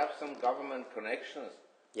 maybe they have some government connections,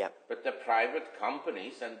 but they're private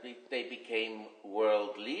companies, and they became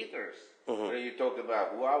world leaders. Whether you talk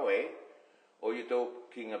about Huawei, or you're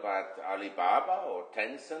talking about Alibaba or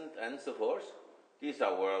Tencent and so forth, these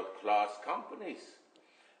are world-class companies.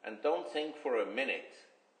 And don't think for a minute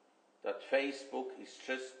that Facebook is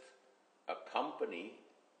just a company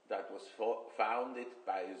that was founded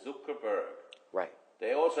by Zuckerberg. Right.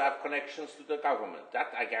 They also have connections to the government.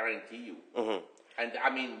 That I guarantee you. And I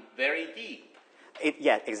mean, very deep.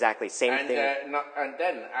 Yeah, exactly. Same thing. And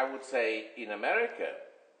then I would say in America,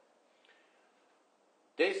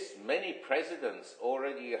 many presidents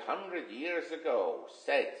already 100 years ago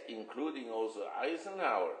said, including also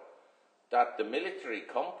Eisenhower, that the military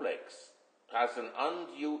complex has an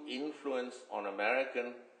undue influence on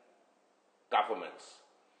American governments.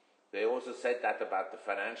 They also said that about the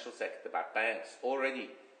financial sector, about banks.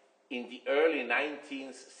 Already in the early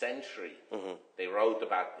 19th century, they wrote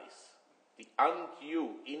about this. The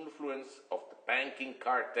undue influence of the banking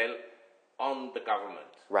cartel on the government.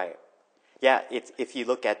 Right. Yeah, if you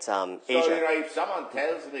look at Asia. So, if someone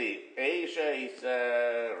tells me Asia is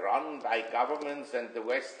run by governments and the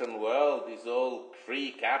Western world is all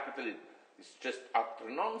free capital, it's just utter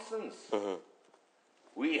nonsense.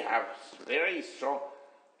 We have very strong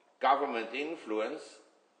government influence.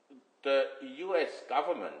 The US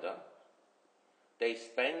government, they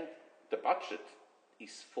spend, the budget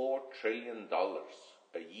is $4 trillion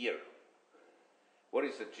a year. What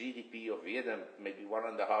is the GDP of Vietnam? Maybe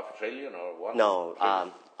 1.5 trillion or what? No,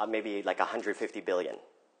 maybe like 150 billion.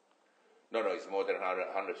 No, it's more than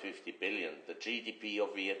 150 billion. The GDP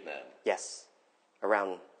of Vietnam. Yes,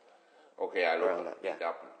 around. Okay, I look that, yeah. it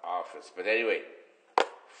up in office. But anyway,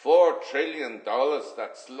 $4 trillion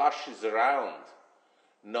that slushes around.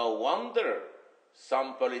 No wonder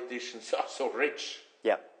some politicians are so rich.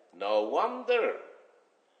 Yeah. No wonder.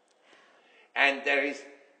 And there is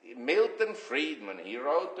Milton Friedman. He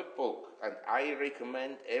wrote a book, and I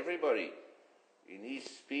recommend everybody in his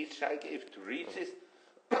speech I gave to read this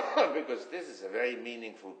because this is a very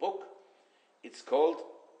meaningful book. It's called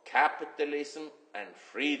Capitalism and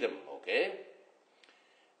Freedom, okay?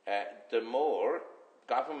 The more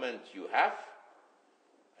government you have,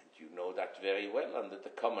 and you know that very well under the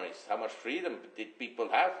communists, how much freedom did people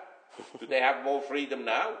have? Do they have more freedom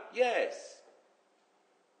now? Yes.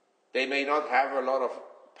 They may not have a lot of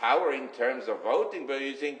power in terms of voting, but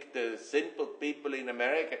you think the simple people in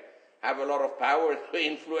America have a lot of power to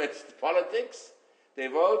influence the politics? They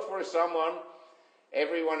vote for someone,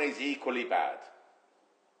 everyone is equally bad,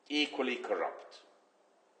 equally corrupt.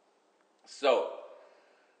 So,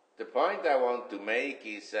 the point I want to make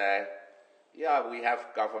is, yeah, we have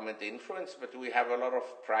government influence, but we have a lot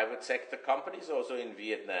of private sector companies also in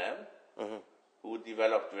Vietnam who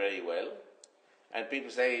developed very well. And people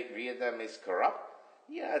say Vietnam is corrupt.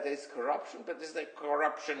 Yeah, there's corruption, but there's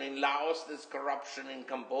corruption in Laos, there's corruption in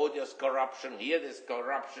Cambodia, there's corruption here, there's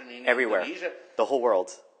corruption in everywhere. Indonesia. The whole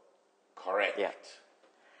world. Correct. Yeah.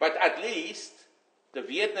 But at least the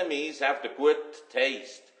Vietnamese have the good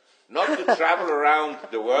taste not to travel around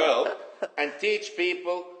the world and teach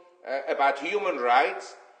people about human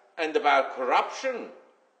rights and about corruption.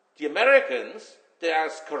 The Americans, they are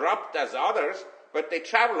as corrupt as others, but they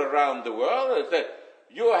travel around the world and say,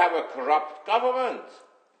 you have a corrupt government.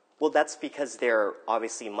 Well, that's because they're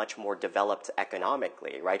obviously much more developed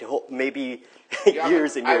economically, right? Maybe Yeah,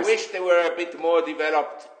 years and years. I wish they were a bit more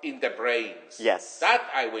developed in their brains. Yes. That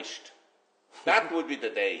I wished. That would be the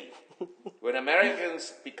day when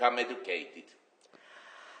Americans become educated.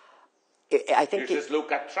 I think you just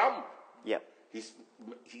look at Trump. Yeah.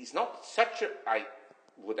 He's not such a... I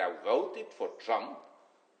would have voted for Trump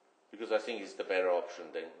because I think he's the better option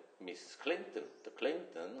than Mrs. Clinton. The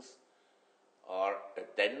Clintons are a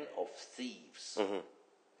den of thieves. You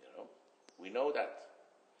know, we know that.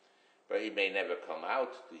 But it may never come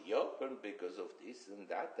out to the open because of this and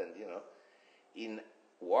that. And, you know, in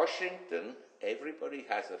Washington, everybody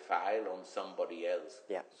has a file on somebody else.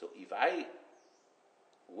 Yeah. So if I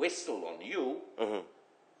whistle on you,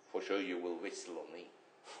 for sure you will whistle on me.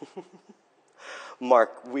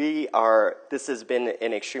 Marc, this has been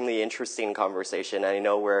an extremely interesting conversation. I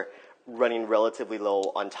know we're running relatively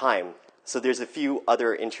low on time. So there's a few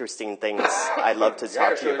other interesting things I'd love to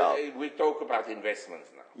talk to you about. We talk about investments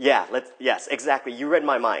now. Yeah, yes, exactly. You read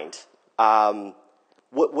my mind.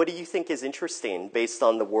 What do you think is interesting based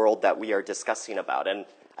on the world that we are discussing about? And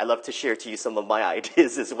I'd love to share to you some of my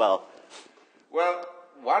ideas as well. Well,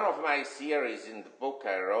 one of my theories in the book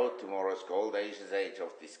I wrote, Tomorrow's Gold Asia's Age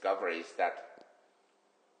of Discovery, is that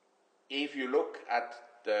if you look at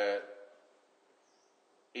the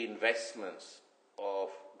investments of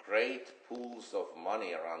great pools of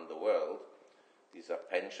money around the world, these are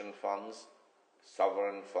pension funds,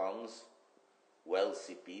 sovereign funds,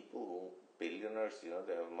 wealthy people, billionaires, you know,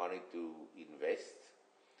 they have money to invest,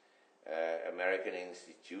 American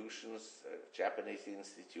institutions, Japanese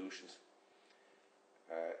institutions.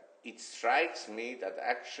 It strikes me that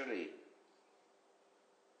actually,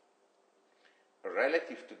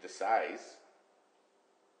 relative to the size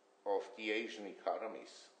of the Asian economies,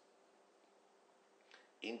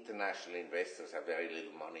 international investors have very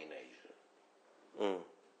little money in Asia,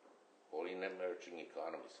 or in emerging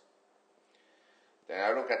economies. Then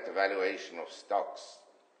I look at the valuation of stocks.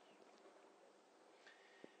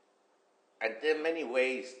 And there are many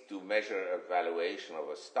ways to measure a valuation of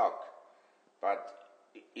a stock, but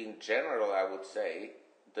in general I would say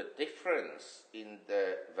the difference in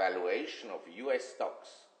the valuation of US stocks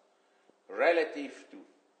relative to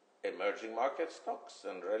emerging market stocks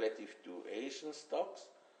and relative to Asian stocks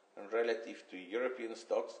and relative to European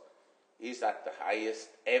stocks is at the highest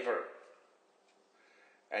ever.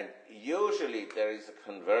 And usually there is a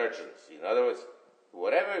convergence. In other words,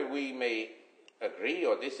 whatever we may agree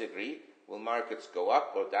or disagree, will markets go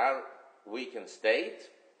up or down, we can state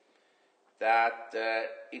that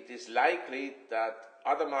it is likely that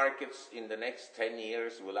other markets in the next 10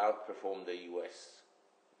 years will outperform the US.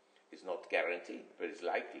 It's not guaranteed, but it's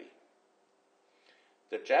likely.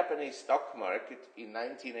 The Japanese stock market in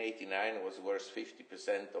 1989 was worth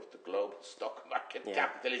 50% of the global stock market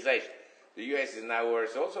capitalization. The US is now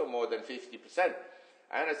worth also more than 50%.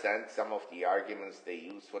 I understand some of the arguments they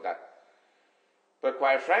use for that. But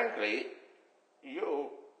quite frankly, you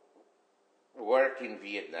work in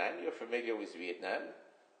Vietnam, you're familiar with Vietnam.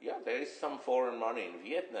 Yeah, there is some foreign money in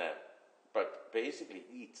Vietnam, but basically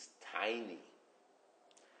it's tiny.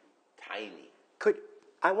 Tiny.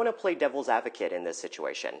 I want to play devil's advocate in this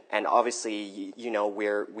situation, and obviously,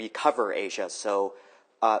 we cover Asia, so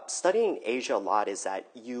studying Asia a lot is that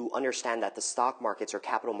you understand that the stock markets or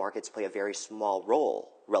capital markets play a very small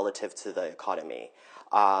role relative to the economy.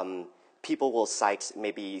 People will cite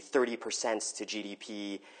maybe 30% to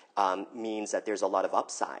GDP means that there's a lot of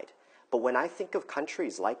upside. But when I think of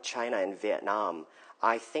countries like China and Vietnam,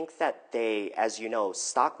 I think that they, as you know,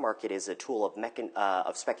 stock market is a tool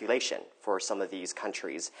of speculation for some of these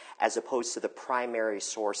countries, as opposed to the primary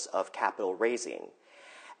source of capital raising.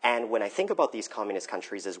 And when I think about these communist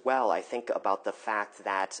countries as well, I think about the fact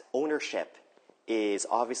that ownership is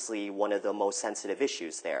obviously one of the most sensitive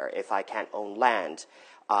issues there. If I can't own land,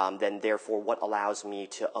 then therefore what allows me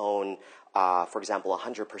to own, for example,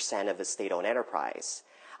 100% of a state-owned enterprise?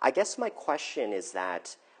 I guess my question is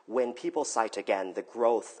that when people cite, again, the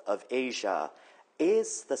growth of Asia,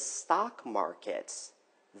 is the stock market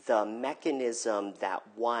the mechanism that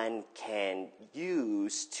one can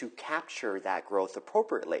use to capture that growth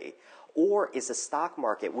appropriately? Or is the stock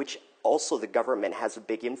market, which also the government has a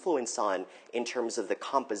big influence on in terms of the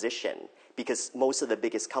composition, because most of the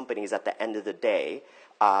biggest companies at the end of the day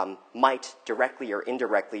might directly or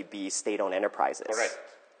indirectly be state-owned enterprises. Correct.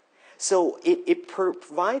 So it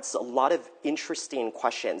provides a lot of interesting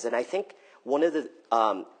questions, and I think one of the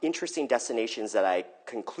interesting destinations that I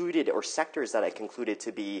concluded, or sectors that I concluded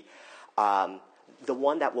to be the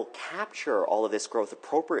one that will capture all of this growth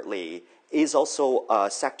appropriately is also a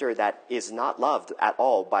sector that is not loved at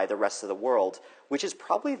all by the rest of the world, which is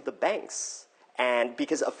probably the banks. And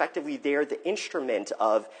because effectively they're the instrument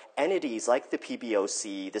of entities like the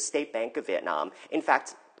PBOC, the State Bank of Vietnam. In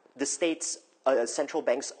fact, the state's central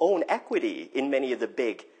banks own equity in many of the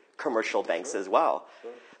big commercial banks as well.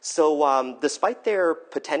 So despite their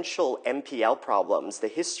potential MPL problems, the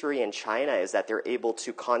history in China is that they're able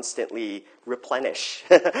to constantly replenish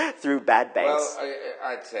through bad banks. Well,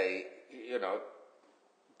 I'd say,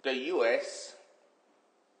 the U.S.,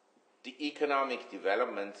 the economic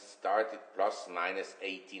development started plus minus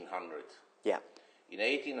 1800. Yeah. In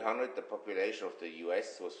 1800, the population of the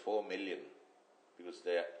U.S. was 4 million, because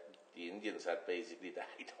the Indians had basically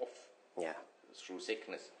died off through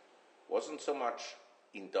sickness. Wasn't so much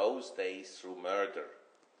in those days through murder,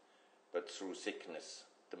 but through sickness.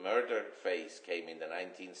 The murder phase came in the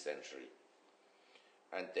 19th century,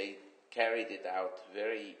 and they carried it out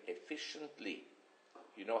very efficiently.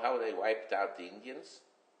 You know how they wiped out the Indians?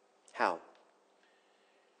 How?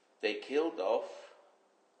 They killed off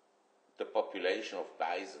the population of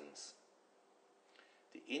bisons.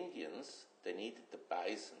 The Indians, they needed the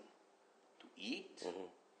bison to eat,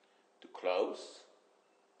 to clothes,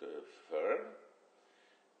 the fur,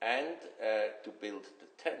 and to build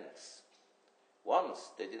the tents.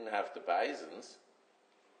 Once they didn't have the bisons,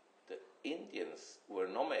 the Indians were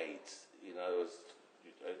nomads. It was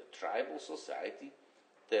a tribal society.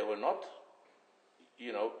 They were not,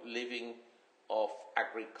 living off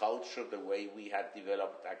agriculture the way we had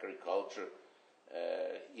developed agriculture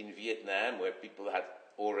in Vietnam, where people had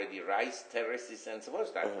already rice terraces and so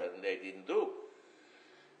forth. That they didn't do.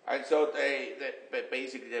 And so they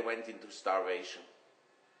basically they went into starvation.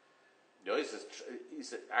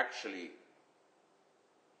 It's actually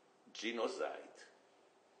genocide.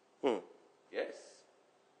 Yes.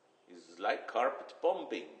 It's like carpet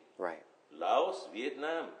bombing. Right. Laos,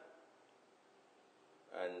 Vietnam,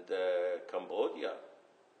 and Cambodia.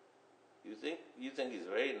 You think it's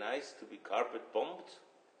very nice to be carpet bombed?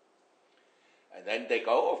 And then they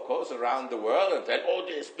go, of course, around the world and tell,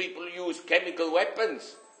 these people use chemical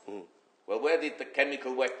weapons. Well, where did the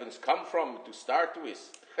chemical weapons come from to start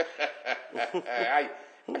with? I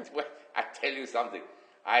tell you something.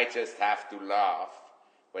 I just have to laugh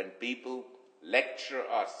when people lecture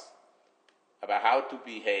us about how to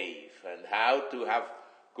behave and how to have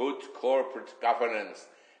good corporate governance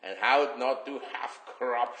and how not to have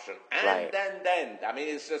corruption. And then,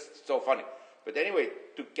 it's just so funny. But anyway,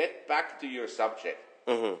 to get back to your subject,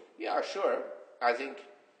 yeah, sure. I think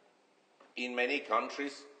in many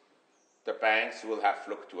countries, the banks will have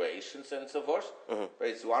fluctuations and so forth, but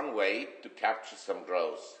it's one way to capture some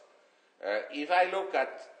growth. If I look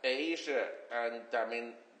at Asia, and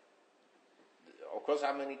of course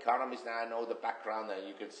I'm an economist and I know the background, and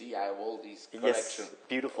you can see I have all these collections. Yes,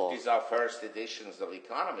 beautiful. These are first editions of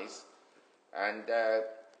economists, and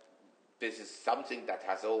this is something that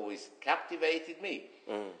has always captivated me.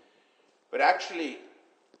 But actually,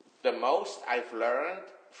 the most I've learned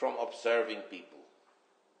from observing people.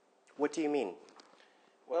 What do you mean?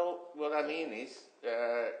 Well, what I mean is,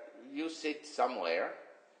 you sit somewhere.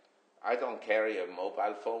 I don't carry a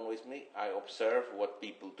mobile phone with me. I observe what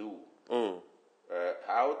people do,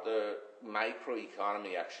 how the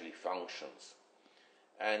microeconomy actually functions.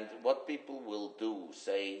 And what people will do,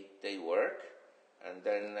 say they work, and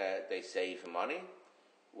then they save money.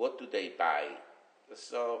 What do they buy?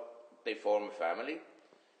 So they form a family.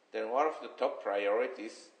 Then one of the top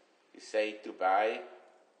priorities is, say, to buy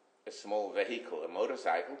a small vehicle, a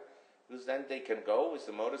motorcycle, because then they can go with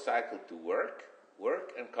the motorcycle to work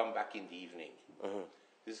and come back in the evening.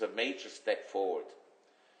 This is a major step forward.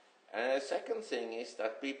 And the second thing is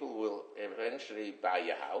that people will eventually buy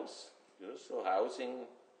a house. So housing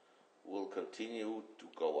will continue to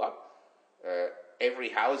go up. Every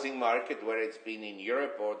housing market, whether it's been in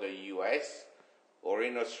Europe or the US or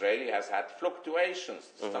in Australia, has had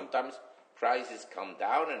fluctuations. Sometimes prices come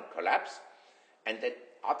down and collapse, and then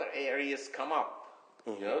other areas come up.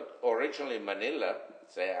 Originally Manila,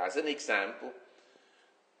 say as an example,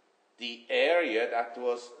 the area that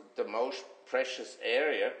was the most precious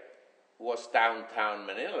area was downtown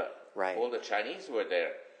Manila. Right. All the Chinese were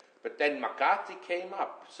there. But then Makati came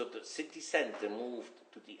up, so the city center moved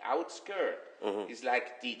to the outskirt. It's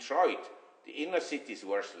like Detroit. The inner city is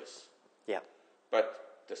worthless. Yeah.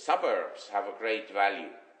 But the suburbs have a great value.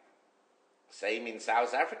 Same in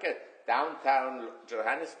South Africa. Downtown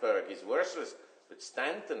Johannesburg is worthless, but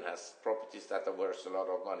Stanton has properties that are worth a lot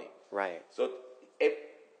of money. Right. So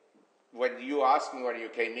when you asked me when you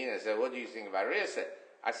came in, I said, what do you think about real estate?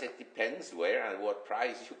 I said, depends where and what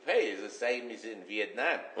price you pay. It's the same as in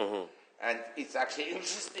Vietnam. And it's actually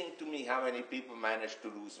interesting to me how many people manage to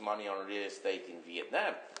lose money on real estate in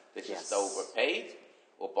Vietnam. They just overpaid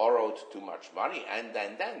or borrowed too much money and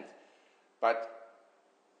then. But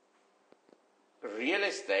real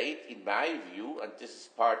estate, in my view, and this is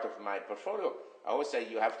part of my portfolio, I always say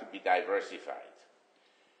you have to be diversified.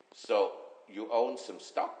 So you own some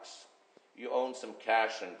stocks, you own some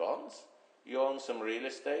cash and bonds, you own some real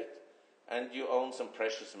estate, and you own some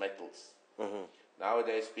precious metals.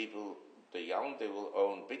 Nowadays, people, the young, they will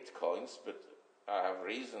own bitcoins, but I have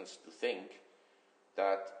reasons to think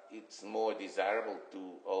that it's more desirable to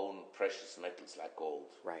own precious metals like gold.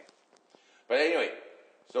 Right. But anyway,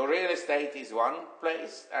 so real estate is one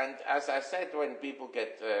place, and as I said, when people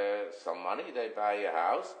get some money, they buy a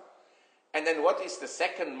house. And then what is the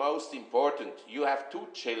second most important? You have 2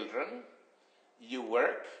 children, you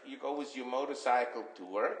work, you go with your motorcycle to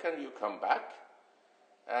work, and you come back,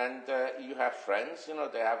 and you have friends,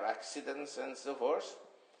 they have accidents and so forth,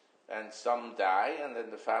 and some die, and then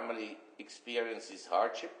the family experiences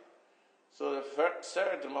hardship. So the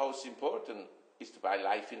third most important is to buy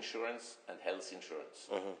life insurance and health insurance.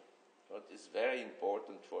 What is very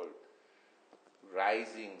important for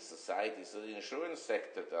rising society, so the insurance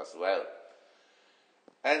sector does well.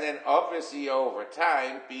 And then obviously over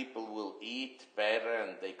time people will eat better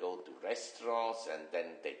and they go to restaurants and then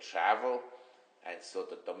they travel, and so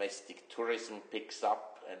the domestic tourism picks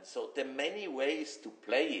up, and so there are many ways to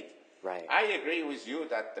play it. Right. I agree with you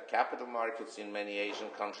that the capital markets in many Asian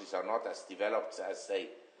countries are not as developed as, say,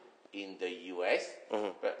 in the US,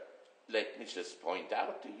 but let me just point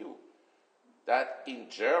out to you that in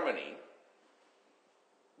Germany,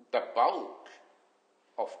 the bulk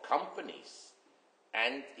of companies,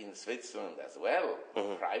 and in Switzerland as well,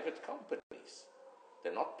 private companies.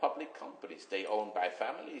 They're not public companies. They're owned by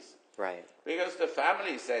families. Right. Because the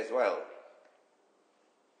family says, well,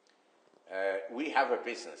 we have a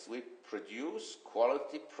business. We produce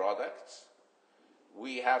quality products.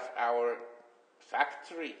 We have our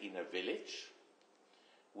factory in a village.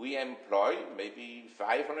 We employ maybe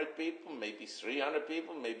 500 people, maybe 300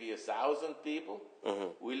 people, maybe 1,000 people.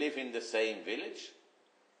 We live in the same village.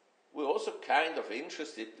 We're also kind of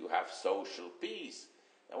interested to have social peace.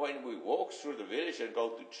 And when we walk through the village and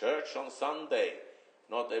go to church on Sunday,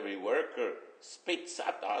 not every worker spits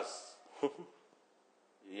at us.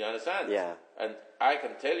 You understand? Yeah. And I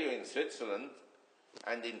can tell you in Switzerland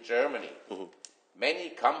and in Germany,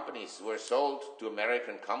 many companies were sold to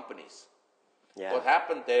American companies. Yeah. What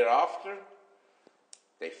happened thereafter?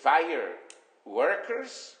 They fire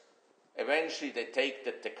workers. Eventually, they take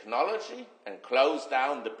the technology and close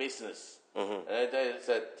down the business. There's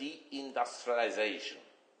a deindustrialization.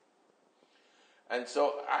 And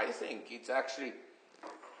so I think it's actually,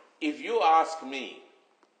 if you ask me,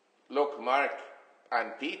 look, Mark,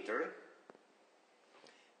 I'm Peter,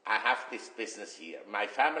 I have this business here. My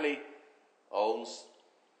family owns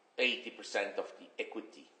 80% of the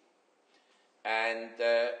equity. And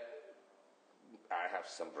I have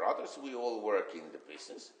some brothers. We all work in the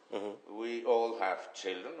business. We all have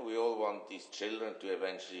children. We all want these children to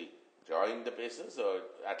eventually join the business, or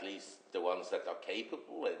at least the ones that are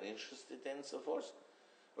capable and interested and so forth.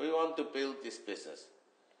 We want to build this business.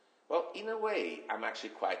 Well, in a way, I'm actually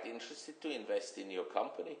quite interested to invest in your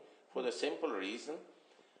company for the simple reason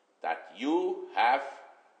that you have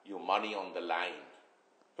your money on the line.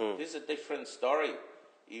 This is a different story.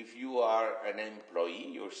 If you are an employee,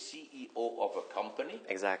 you're CEO of a company.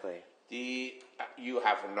 Exactly. You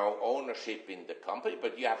have no ownership in the company,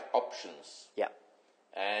 but you have options. Yeah.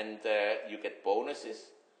 And you get bonuses.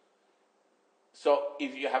 So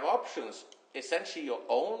if you have options, essentially your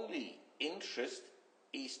only interest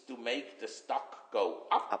is to make the stock go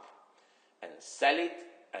up. And sell it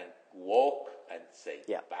and walk and say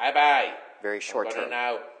bye-bye. Very short term.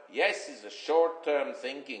 Now, yes, it's a short-term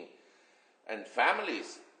thinking. And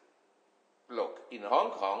families, look, in Hong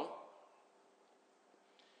Kong,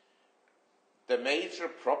 the major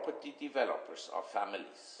property developers are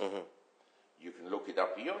families. You can look it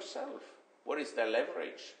up yourself. What is their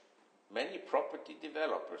leverage? Many property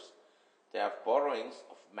developers, they have borrowings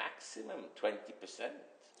of maximum 20%.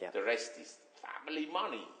 The rest is family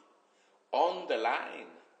money on the line.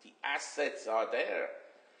 The assets are there.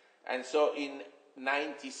 And so in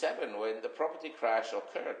 97, when the property crash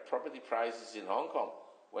occurred, property prices in Hong Kong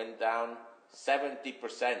went down 70%,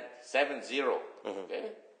 7-0. Okay?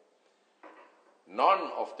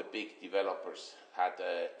 None of the big developers had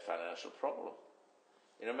a financial problem.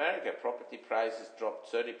 In America, property prices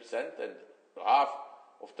dropped 30% and half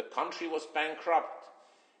of the country was bankrupt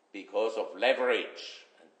because of leverage.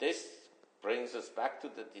 And this brings us back to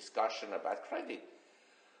the discussion about credit.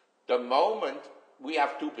 The moment we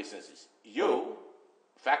have two businesses, you,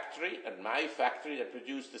 factory, and my factory that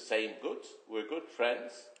produce the same goods, we're good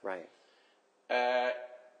friends. Right.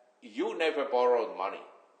 You never borrowed money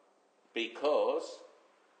because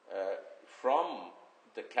from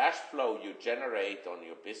the cash flow you generate on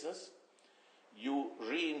your business, you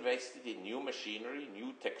reinvested in new machinery,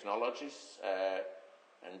 new technologies,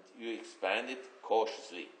 and you expanded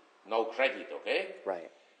cautiously. No credit, okay?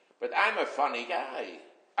 Right. But I'm a funny guy.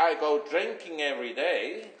 I go drinking every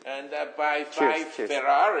day and I buy five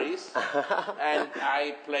Ferraris and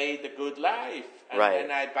I play the good life. And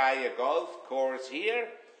then I buy a golf course here,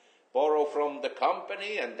 borrow from the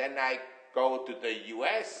company, and then I go to the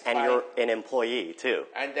US. And you're an employee too.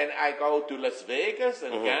 And then I go to Las Vegas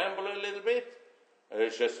and gamble a little bit.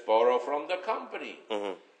 Just borrow from the company.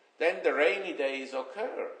 Then the rainy days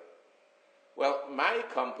occur. Well, my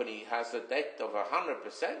company has a debt of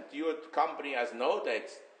 100%. Your company has no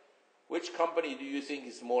debts. Which company do you think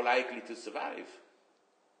is more likely to survive?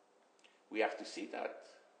 We have to see that.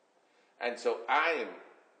 And so I am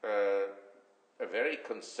a very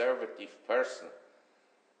conservative person.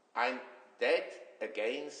 I'm dead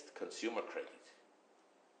against consumer credit.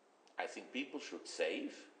 I think people should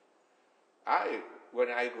save. When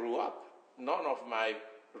I grew up, none of my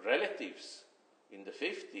relatives in the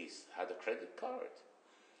 50s had a credit card.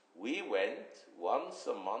 We went once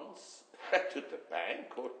a month to the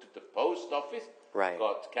bank or to the post office,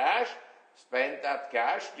 got cash, spent that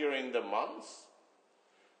cash during the months,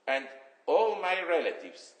 and all my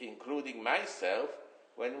relatives, including myself,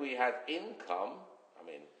 when we had income,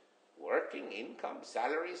 working income,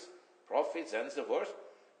 salaries, profits, and so forth,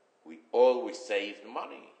 we always saved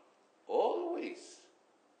money. Always.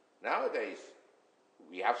 Nowadays,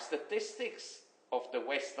 we have statistics of the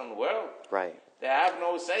Western world. Right. They have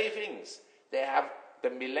no savings. The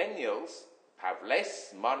millennials have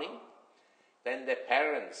less money than their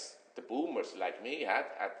parents, the boomers like me, had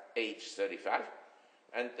at age 35,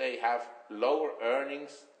 and they have lower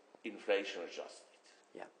earnings, inflation adjusted.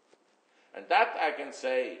 Yeah. And that I can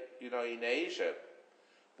say, in Asia,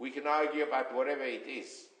 we can argue about whatever it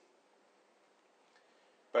is.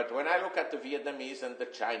 But when I look at the Vietnamese and the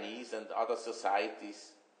Chinese and other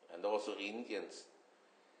societies, and also Indians,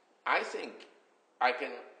 I think I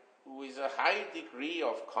can, with a high degree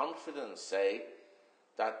of confidence, say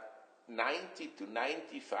that 90 to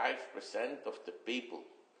 95% of the people,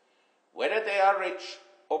 whether they are rich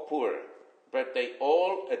or poor, but they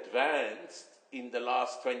all advanced in the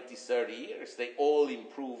last 20, 30 years. They all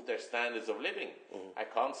improved their standards of living. I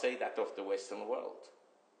can't say that of the Western world.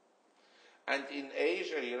 And in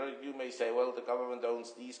Asia, you may say, well, the government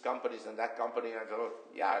owns these companies and that company. And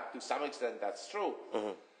yeah, to some extent that's true.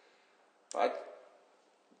 But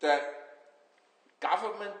the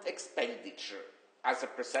government expenditure as a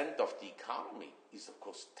percent of the economy is, of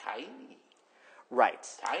course, tiny. Right.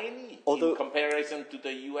 Tiny in comparison to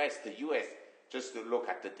the US. The US just to look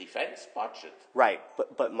at the defense budget. Right,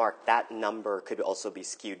 but Mark, that number could also be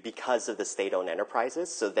skewed because of the state-owned enterprises.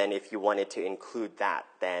 So then if you wanted to include that,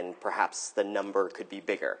 then perhaps the number could be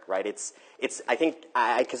bigger, right? It's I think,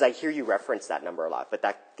 because I hear you reference that number a lot, but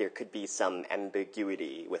that there could be some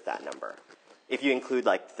ambiguity with that number. If you include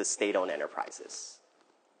like the state-owned enterprises.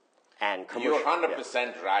 And you're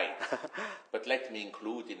 100% right, but let me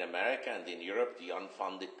include in America and in Europe the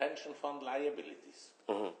unfunded pension fund liabilities.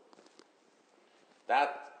 Mm-hmm.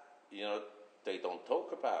 That, they don't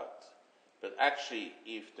talk about. But actually,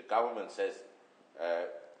 if the government says,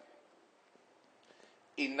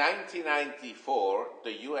 in 1994,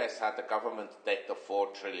 the US had a government debt of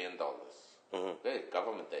 $4 trillion. Mm-hmm. Okay,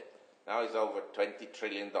 government debt. Now it's over $20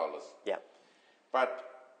 trillion. Yeah. But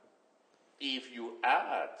if you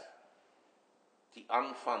add the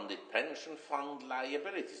unfunded pension fund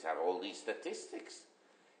liabilities, I have all these statistics.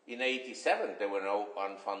 In 1987, there were no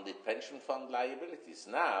unfunded pension fund liabilities.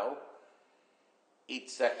 Now,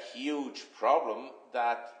 it's a huge problem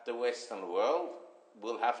that the Western world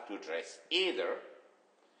will have to address. Either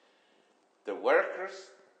the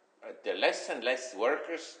workers, the less and less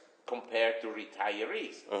workers compared to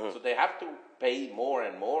retirees. Mm-hmm. So they have to pay more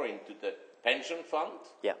and more into the pension fund,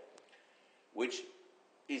 which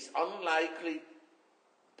is unlikely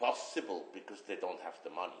possible because they don't have the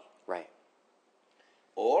money. Right.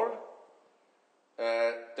 Or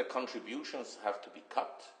the contributions have to be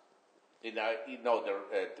cut. The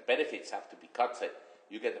benefits have to be cut. So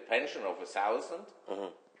you get a pension of 1,000,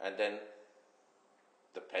 mm-hmm. and then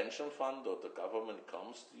the pension fund or the government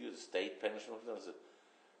comes to you, the state pension fund, and says,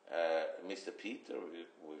 Mr. Peter,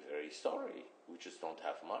 we're very sorry. We just don't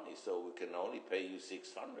have money, so we can only pay you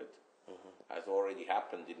 600. Mm-hmm. Has already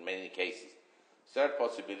happened in many cases. Third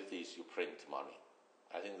possibility is you print money.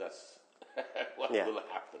 I think that's what will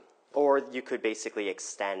happen. Or you could basically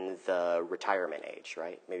extend the retirement age,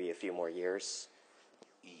 right? Maybe a few more years.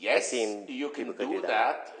 Yes, you can do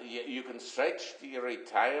that. You can stretch the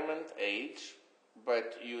retirement age,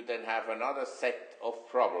 but you then have another set of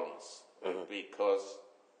problems, mm-hmm. because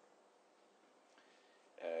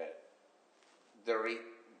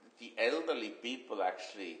the elderly people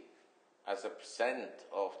actually, as a percent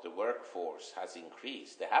of the workforce, has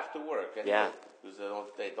increased. They have to work, because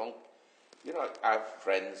they don't. I have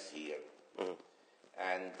friends here, mm-hmm.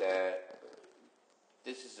 and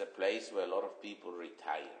this is a place where a lot of people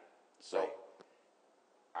retire. So right.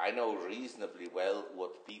 I know reasonably well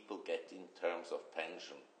what people get in terms of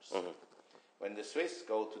pensions. Mm-hmm. When the Swiss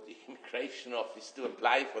go to the immigration office to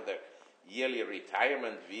apply for their yearly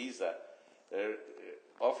retirement visa, their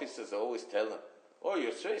officers always tell them, "Oh,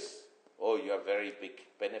 you're Swiss. Oh, you have very big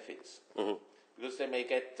benefits," mm-hmm. because they may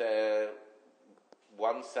get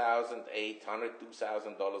 $1,800,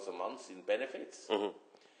 $2,000 a month in benefits. Mm-hmm.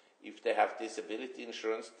 If they have disability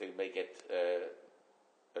insurance, they may get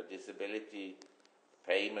a disability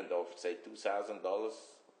payment of, say, $2,000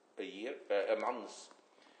 a month.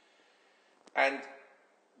 And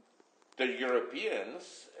the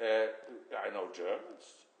Europeans, I know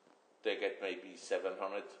Germans, they get maybe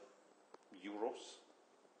 700 euros,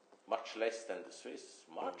 much less than the Swiss,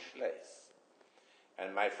 much less.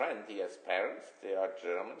 And my friend, he has parents, they are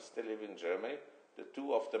Germans, they live in Germany. The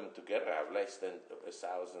two of them together have less than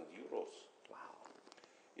 1,000 euros. Wow.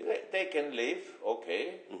 They can live,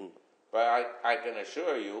 okay, mm-hmm. but I can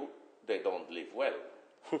assure you, they don't live well.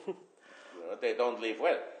 They don't live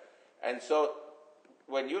well. And so,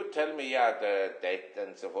 when you tell me, the debt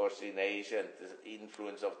and so forth in Asia and the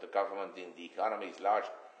influence of the government in the economy is large,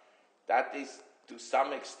 that is to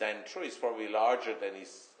some extent true. It's probably larger than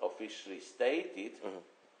is officially stated. Mm-hmm.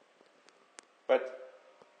 But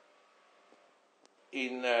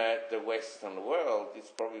in the Western world, it's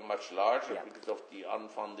probably much larger because of the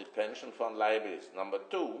unfunded pension fund liabilities. Number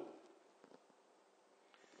two,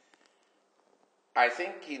 I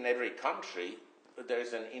think in every country there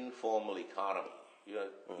is an informal economy.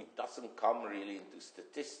 It doesn't come really into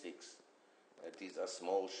statistics. These are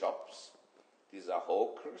small shops. These are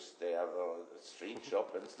hawkers. They have a street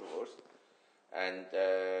shop and so forth. And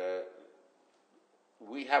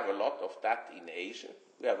we have a lot of that in Asia.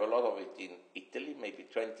 We have a lot of it in Italy. Maybe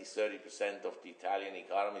 20-30% of the Italian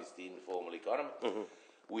economy is the informal economy. Mm-hmm.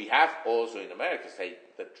 We have also in America, say,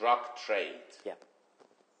 the drug trade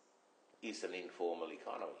is an informal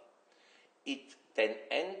economy. It then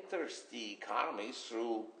enters the economy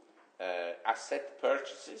through asset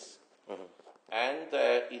purchases, mm-hmm. and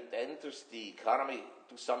it enters the economy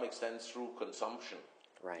to some extent through consumption.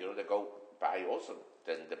 Right. They go buy also,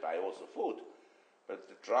 then they buy also food. But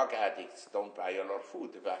the drug addicts don't buy a lot of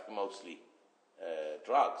food, they buy mostly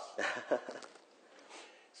drugs.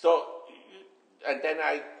 So and then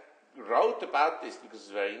I wrote about this because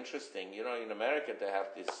it's very interesting. You know, in America they have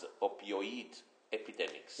this opioid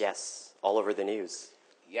epidemics. Yes, all over the news.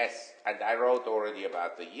 Yes, and I wrote already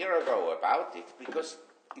about a year ago about it because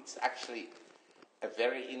it's actually a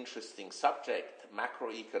very interesting subject,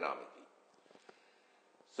 macroeconomically.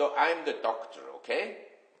 So I'm the doctor, okay?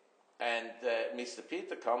 And Mr.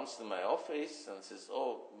 Peter comes to my office and says,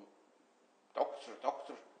 "Oh,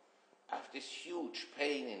 doctor, I have this huge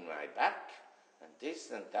pain in my back, and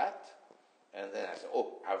this and that." And then I said,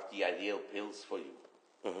 "Oh, I have the ideal pills for you.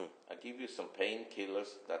 Mm-hmm. I give you some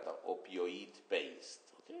painkillers that are opioid-based."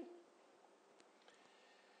 Okay?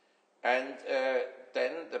 And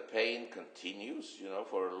then the pain continues, you know,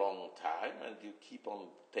 for a long time, and you keep on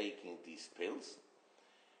taking these pills,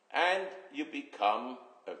 and you become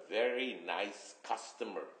a very nice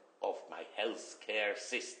customer of my healthcare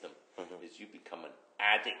system, because you become an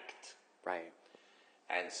addict. Right.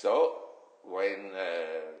 And so when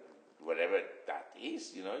whatever that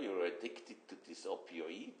is, you know, you're addicted to these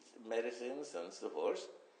opioid medicines and so forth,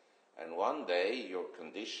 and one day your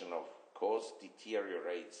condition, of course,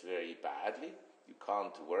 deteriorates very badly. You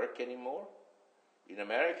can't work anymore. In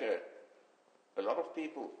America, a lot of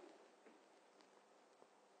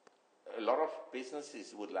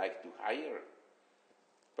businesses would like to hire,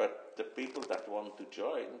 but the people that want to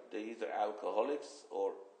join, they're either alcoholics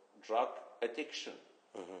or drug addiction.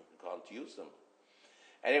 Mm-hmm. You can't use them.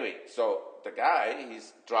 Anyway, so the guy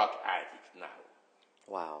is drug addict now.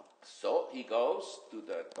 Wow. So he goes to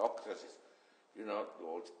the doctor, says, you know,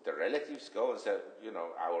 the relatives go and say, you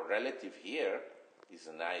know, our relative here is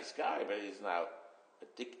a nice guy, but he's now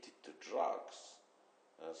addicted to drugs.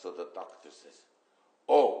 So the doctor says,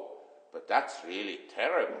 "Oh, but that's really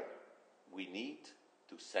terrible. We need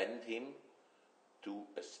to send him to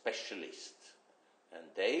a specialist, and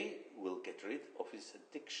they will get rid of his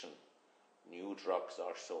addiction. New drugs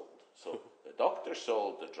are sold." So the doctor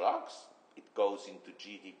sold the drugs. It goes into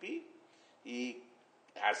GDP. He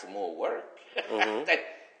has more work. Mm-hmm.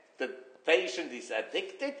 The patient is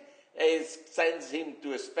addicted. Sends him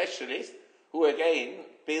to a specialist who again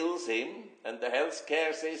bills him and the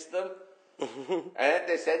healthcare system. And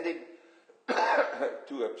they send him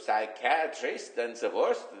to a psychiatrist and so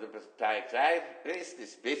forth. The psychiatrist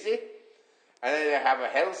is busy. And then they have a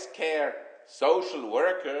healthcare social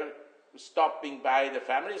worker stopping by the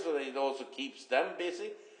family, so that it also keeps them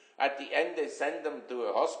busy. At the end, they send them to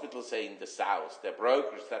a hospital, say in the south. They're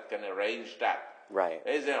brokers that can arrange that. Right.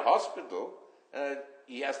 There's a hospital.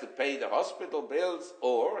 He has to pay the hospital bills,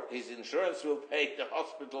 or his insurance will pay the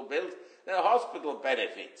hospital bills, and the hospital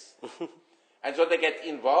benefits. And so they get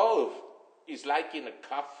involved. It's like in a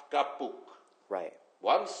Kafka book. Right.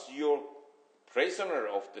 Once you're prisoner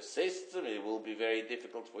of the system, it will be very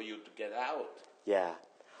difficult for you to get out. Yeah.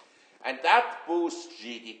 And that boosts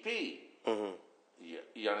GDP. Mm-hmm.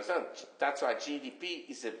 You understand? That's why GDP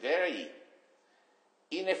is a very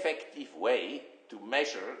ineffective way to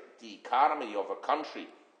measure the economy of a country.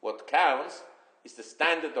 What counts is the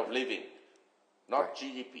standard of living, not right.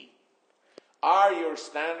 GDP. Are your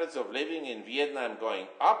standards of living in Vietnam going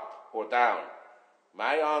up or down?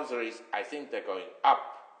 My answer is, I think they're going up.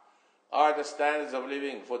 Are the standards of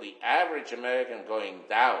living for the average American going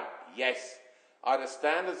down? Yes. Are the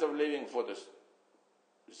standards of living for the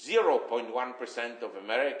 0.1% of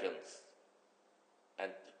Americans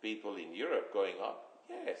and people in Europe going up?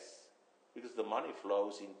 Yes. Because the money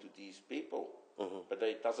flows into these people, but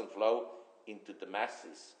it doesn't flow into the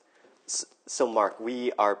masses. So Marc,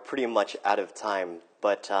 we are pretty much out of time,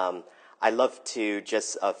 but I'd love to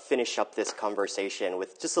just finish up this conversation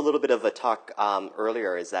with just a little bit of a talk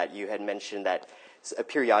earlier, is that you had mentioned that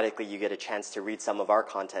periodically you get a chance to read some of our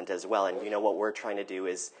content as well, and you know what we're trying to do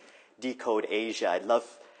is decode Asia. I'd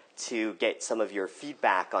love to get some of your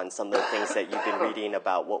feedback on some of the things that you've been reading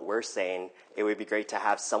about what we're saying. It would be great to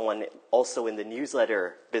have someone also in the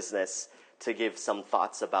newsletter business to give some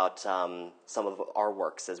thoughts about some of our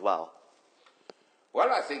works as well.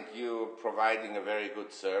 Well, I think you're providing a very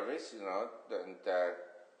good service, you know, and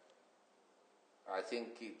I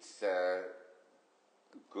think it's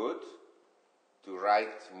good to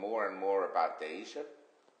write more and more about Asia.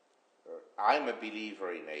 I'm a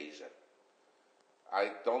believer in Asia.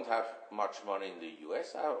 I don't have much money in the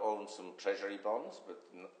US. I own some treasury bonds, but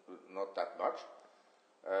not that much.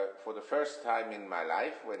 For the first time in my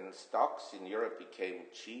life, when stocks in Europe became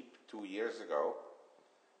cheap 2 years ago,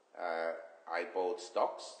 I bought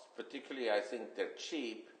stocks. Particularly, I think they're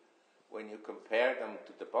cheap when you compare them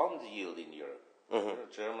to the bond yield in Europe. Mm-hmm. You know,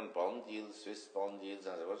 German bond yields, Swiss bond yields,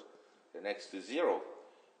 and they're next to zero.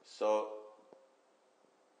 So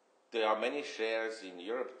there are many shares in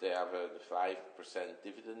Europe. They have a 5%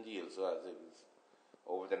 dividend yield. So I think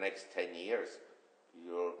over the next 10 years,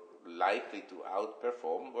 you're likely to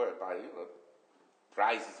outperform, whereby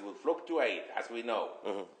prices will fluctuate, as we know.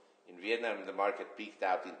 Mm-hmm. In Vietnam, the market peaked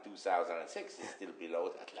out in 2006. It's still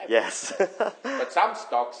below that level. Yes. But some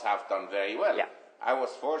stocks have done very well. Yeah. I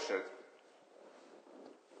was fortunate.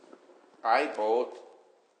 I bought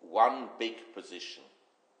one big position.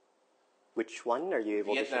 Which one are you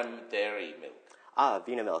able to Vietnam dairy milk. Ah,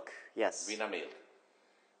 Vina Milk, yes. Vina Milk.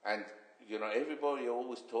 And, everybody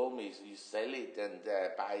always told me, you sell it and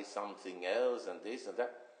buy something else and this and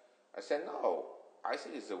that. I said, no, I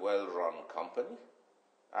think it's a well-run company.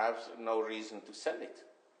 I have no reason to sell it.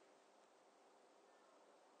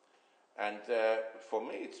 And for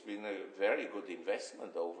me, it's been a very good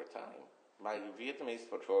investment over time. My Vietnamese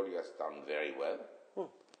portfolio has done very well.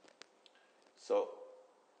 So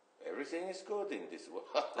everything is good in this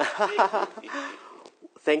world.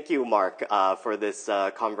 Thank you, Marc, for this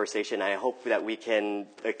conversation. I hope that we can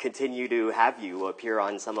continue to have you appear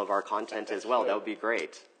on some of our content as well. Sure. That would be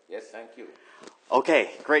great. Yes, thank you.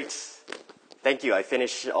 Okay, great. Thank you. I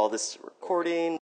finished all this recording.